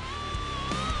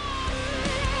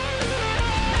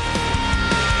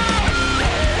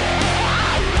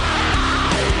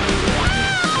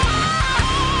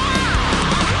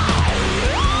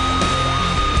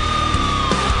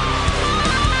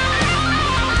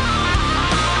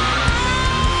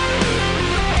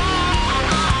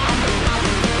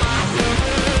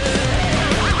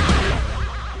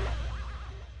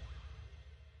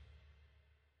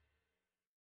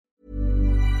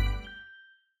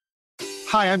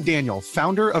 Hi, I'm Daniel,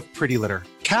 founder of Pretty Litter.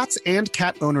 Cats and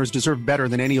cat owners deserve better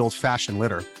than any old-fashioned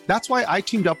litter. That's why I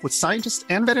teamed up with scientists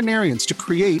and veterinarians to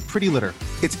create Pretty Litter.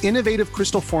 Its innovative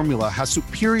crystal formula has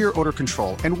superior odor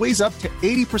control and weighs up to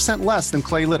 80% less than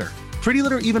clay litter. Pretty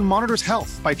Litter even monitors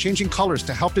health by changing colors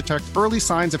to help detect early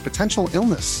signs of potential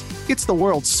illness. It's the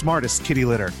world's smartest kitty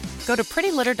litter. Go to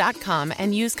prettylitter.com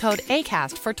and use code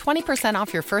ACAST for 20%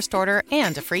 off your first order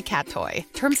and a free cat toy.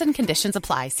 Terms and conditions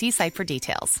apply. See site for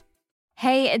details.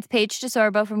 Hey, it's Paige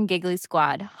DeSorbo from Giggly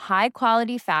Squad. High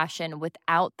quality fashion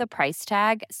without the price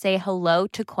tag. Say hello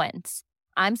to Quince.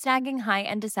 I'm snagging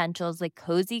high-end essentials like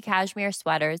cozy cashmere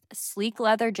sweaters, sleek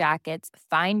leather jackets,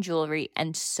 fine jewelry,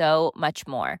 and so much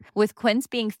more. With Quince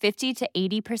being 50 to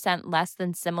 80% less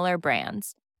than similar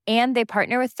brands. And they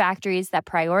partner with factories that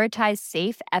prioritize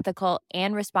safe, ethical,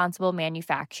 and responsible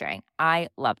manufacturing. I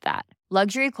love that.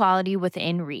 Luxury quality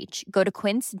within reach. Go to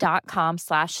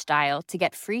quince.com/style to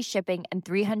get free shipping and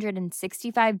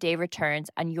 365-day returns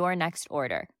on your next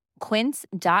order.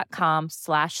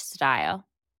 Quince.com/style.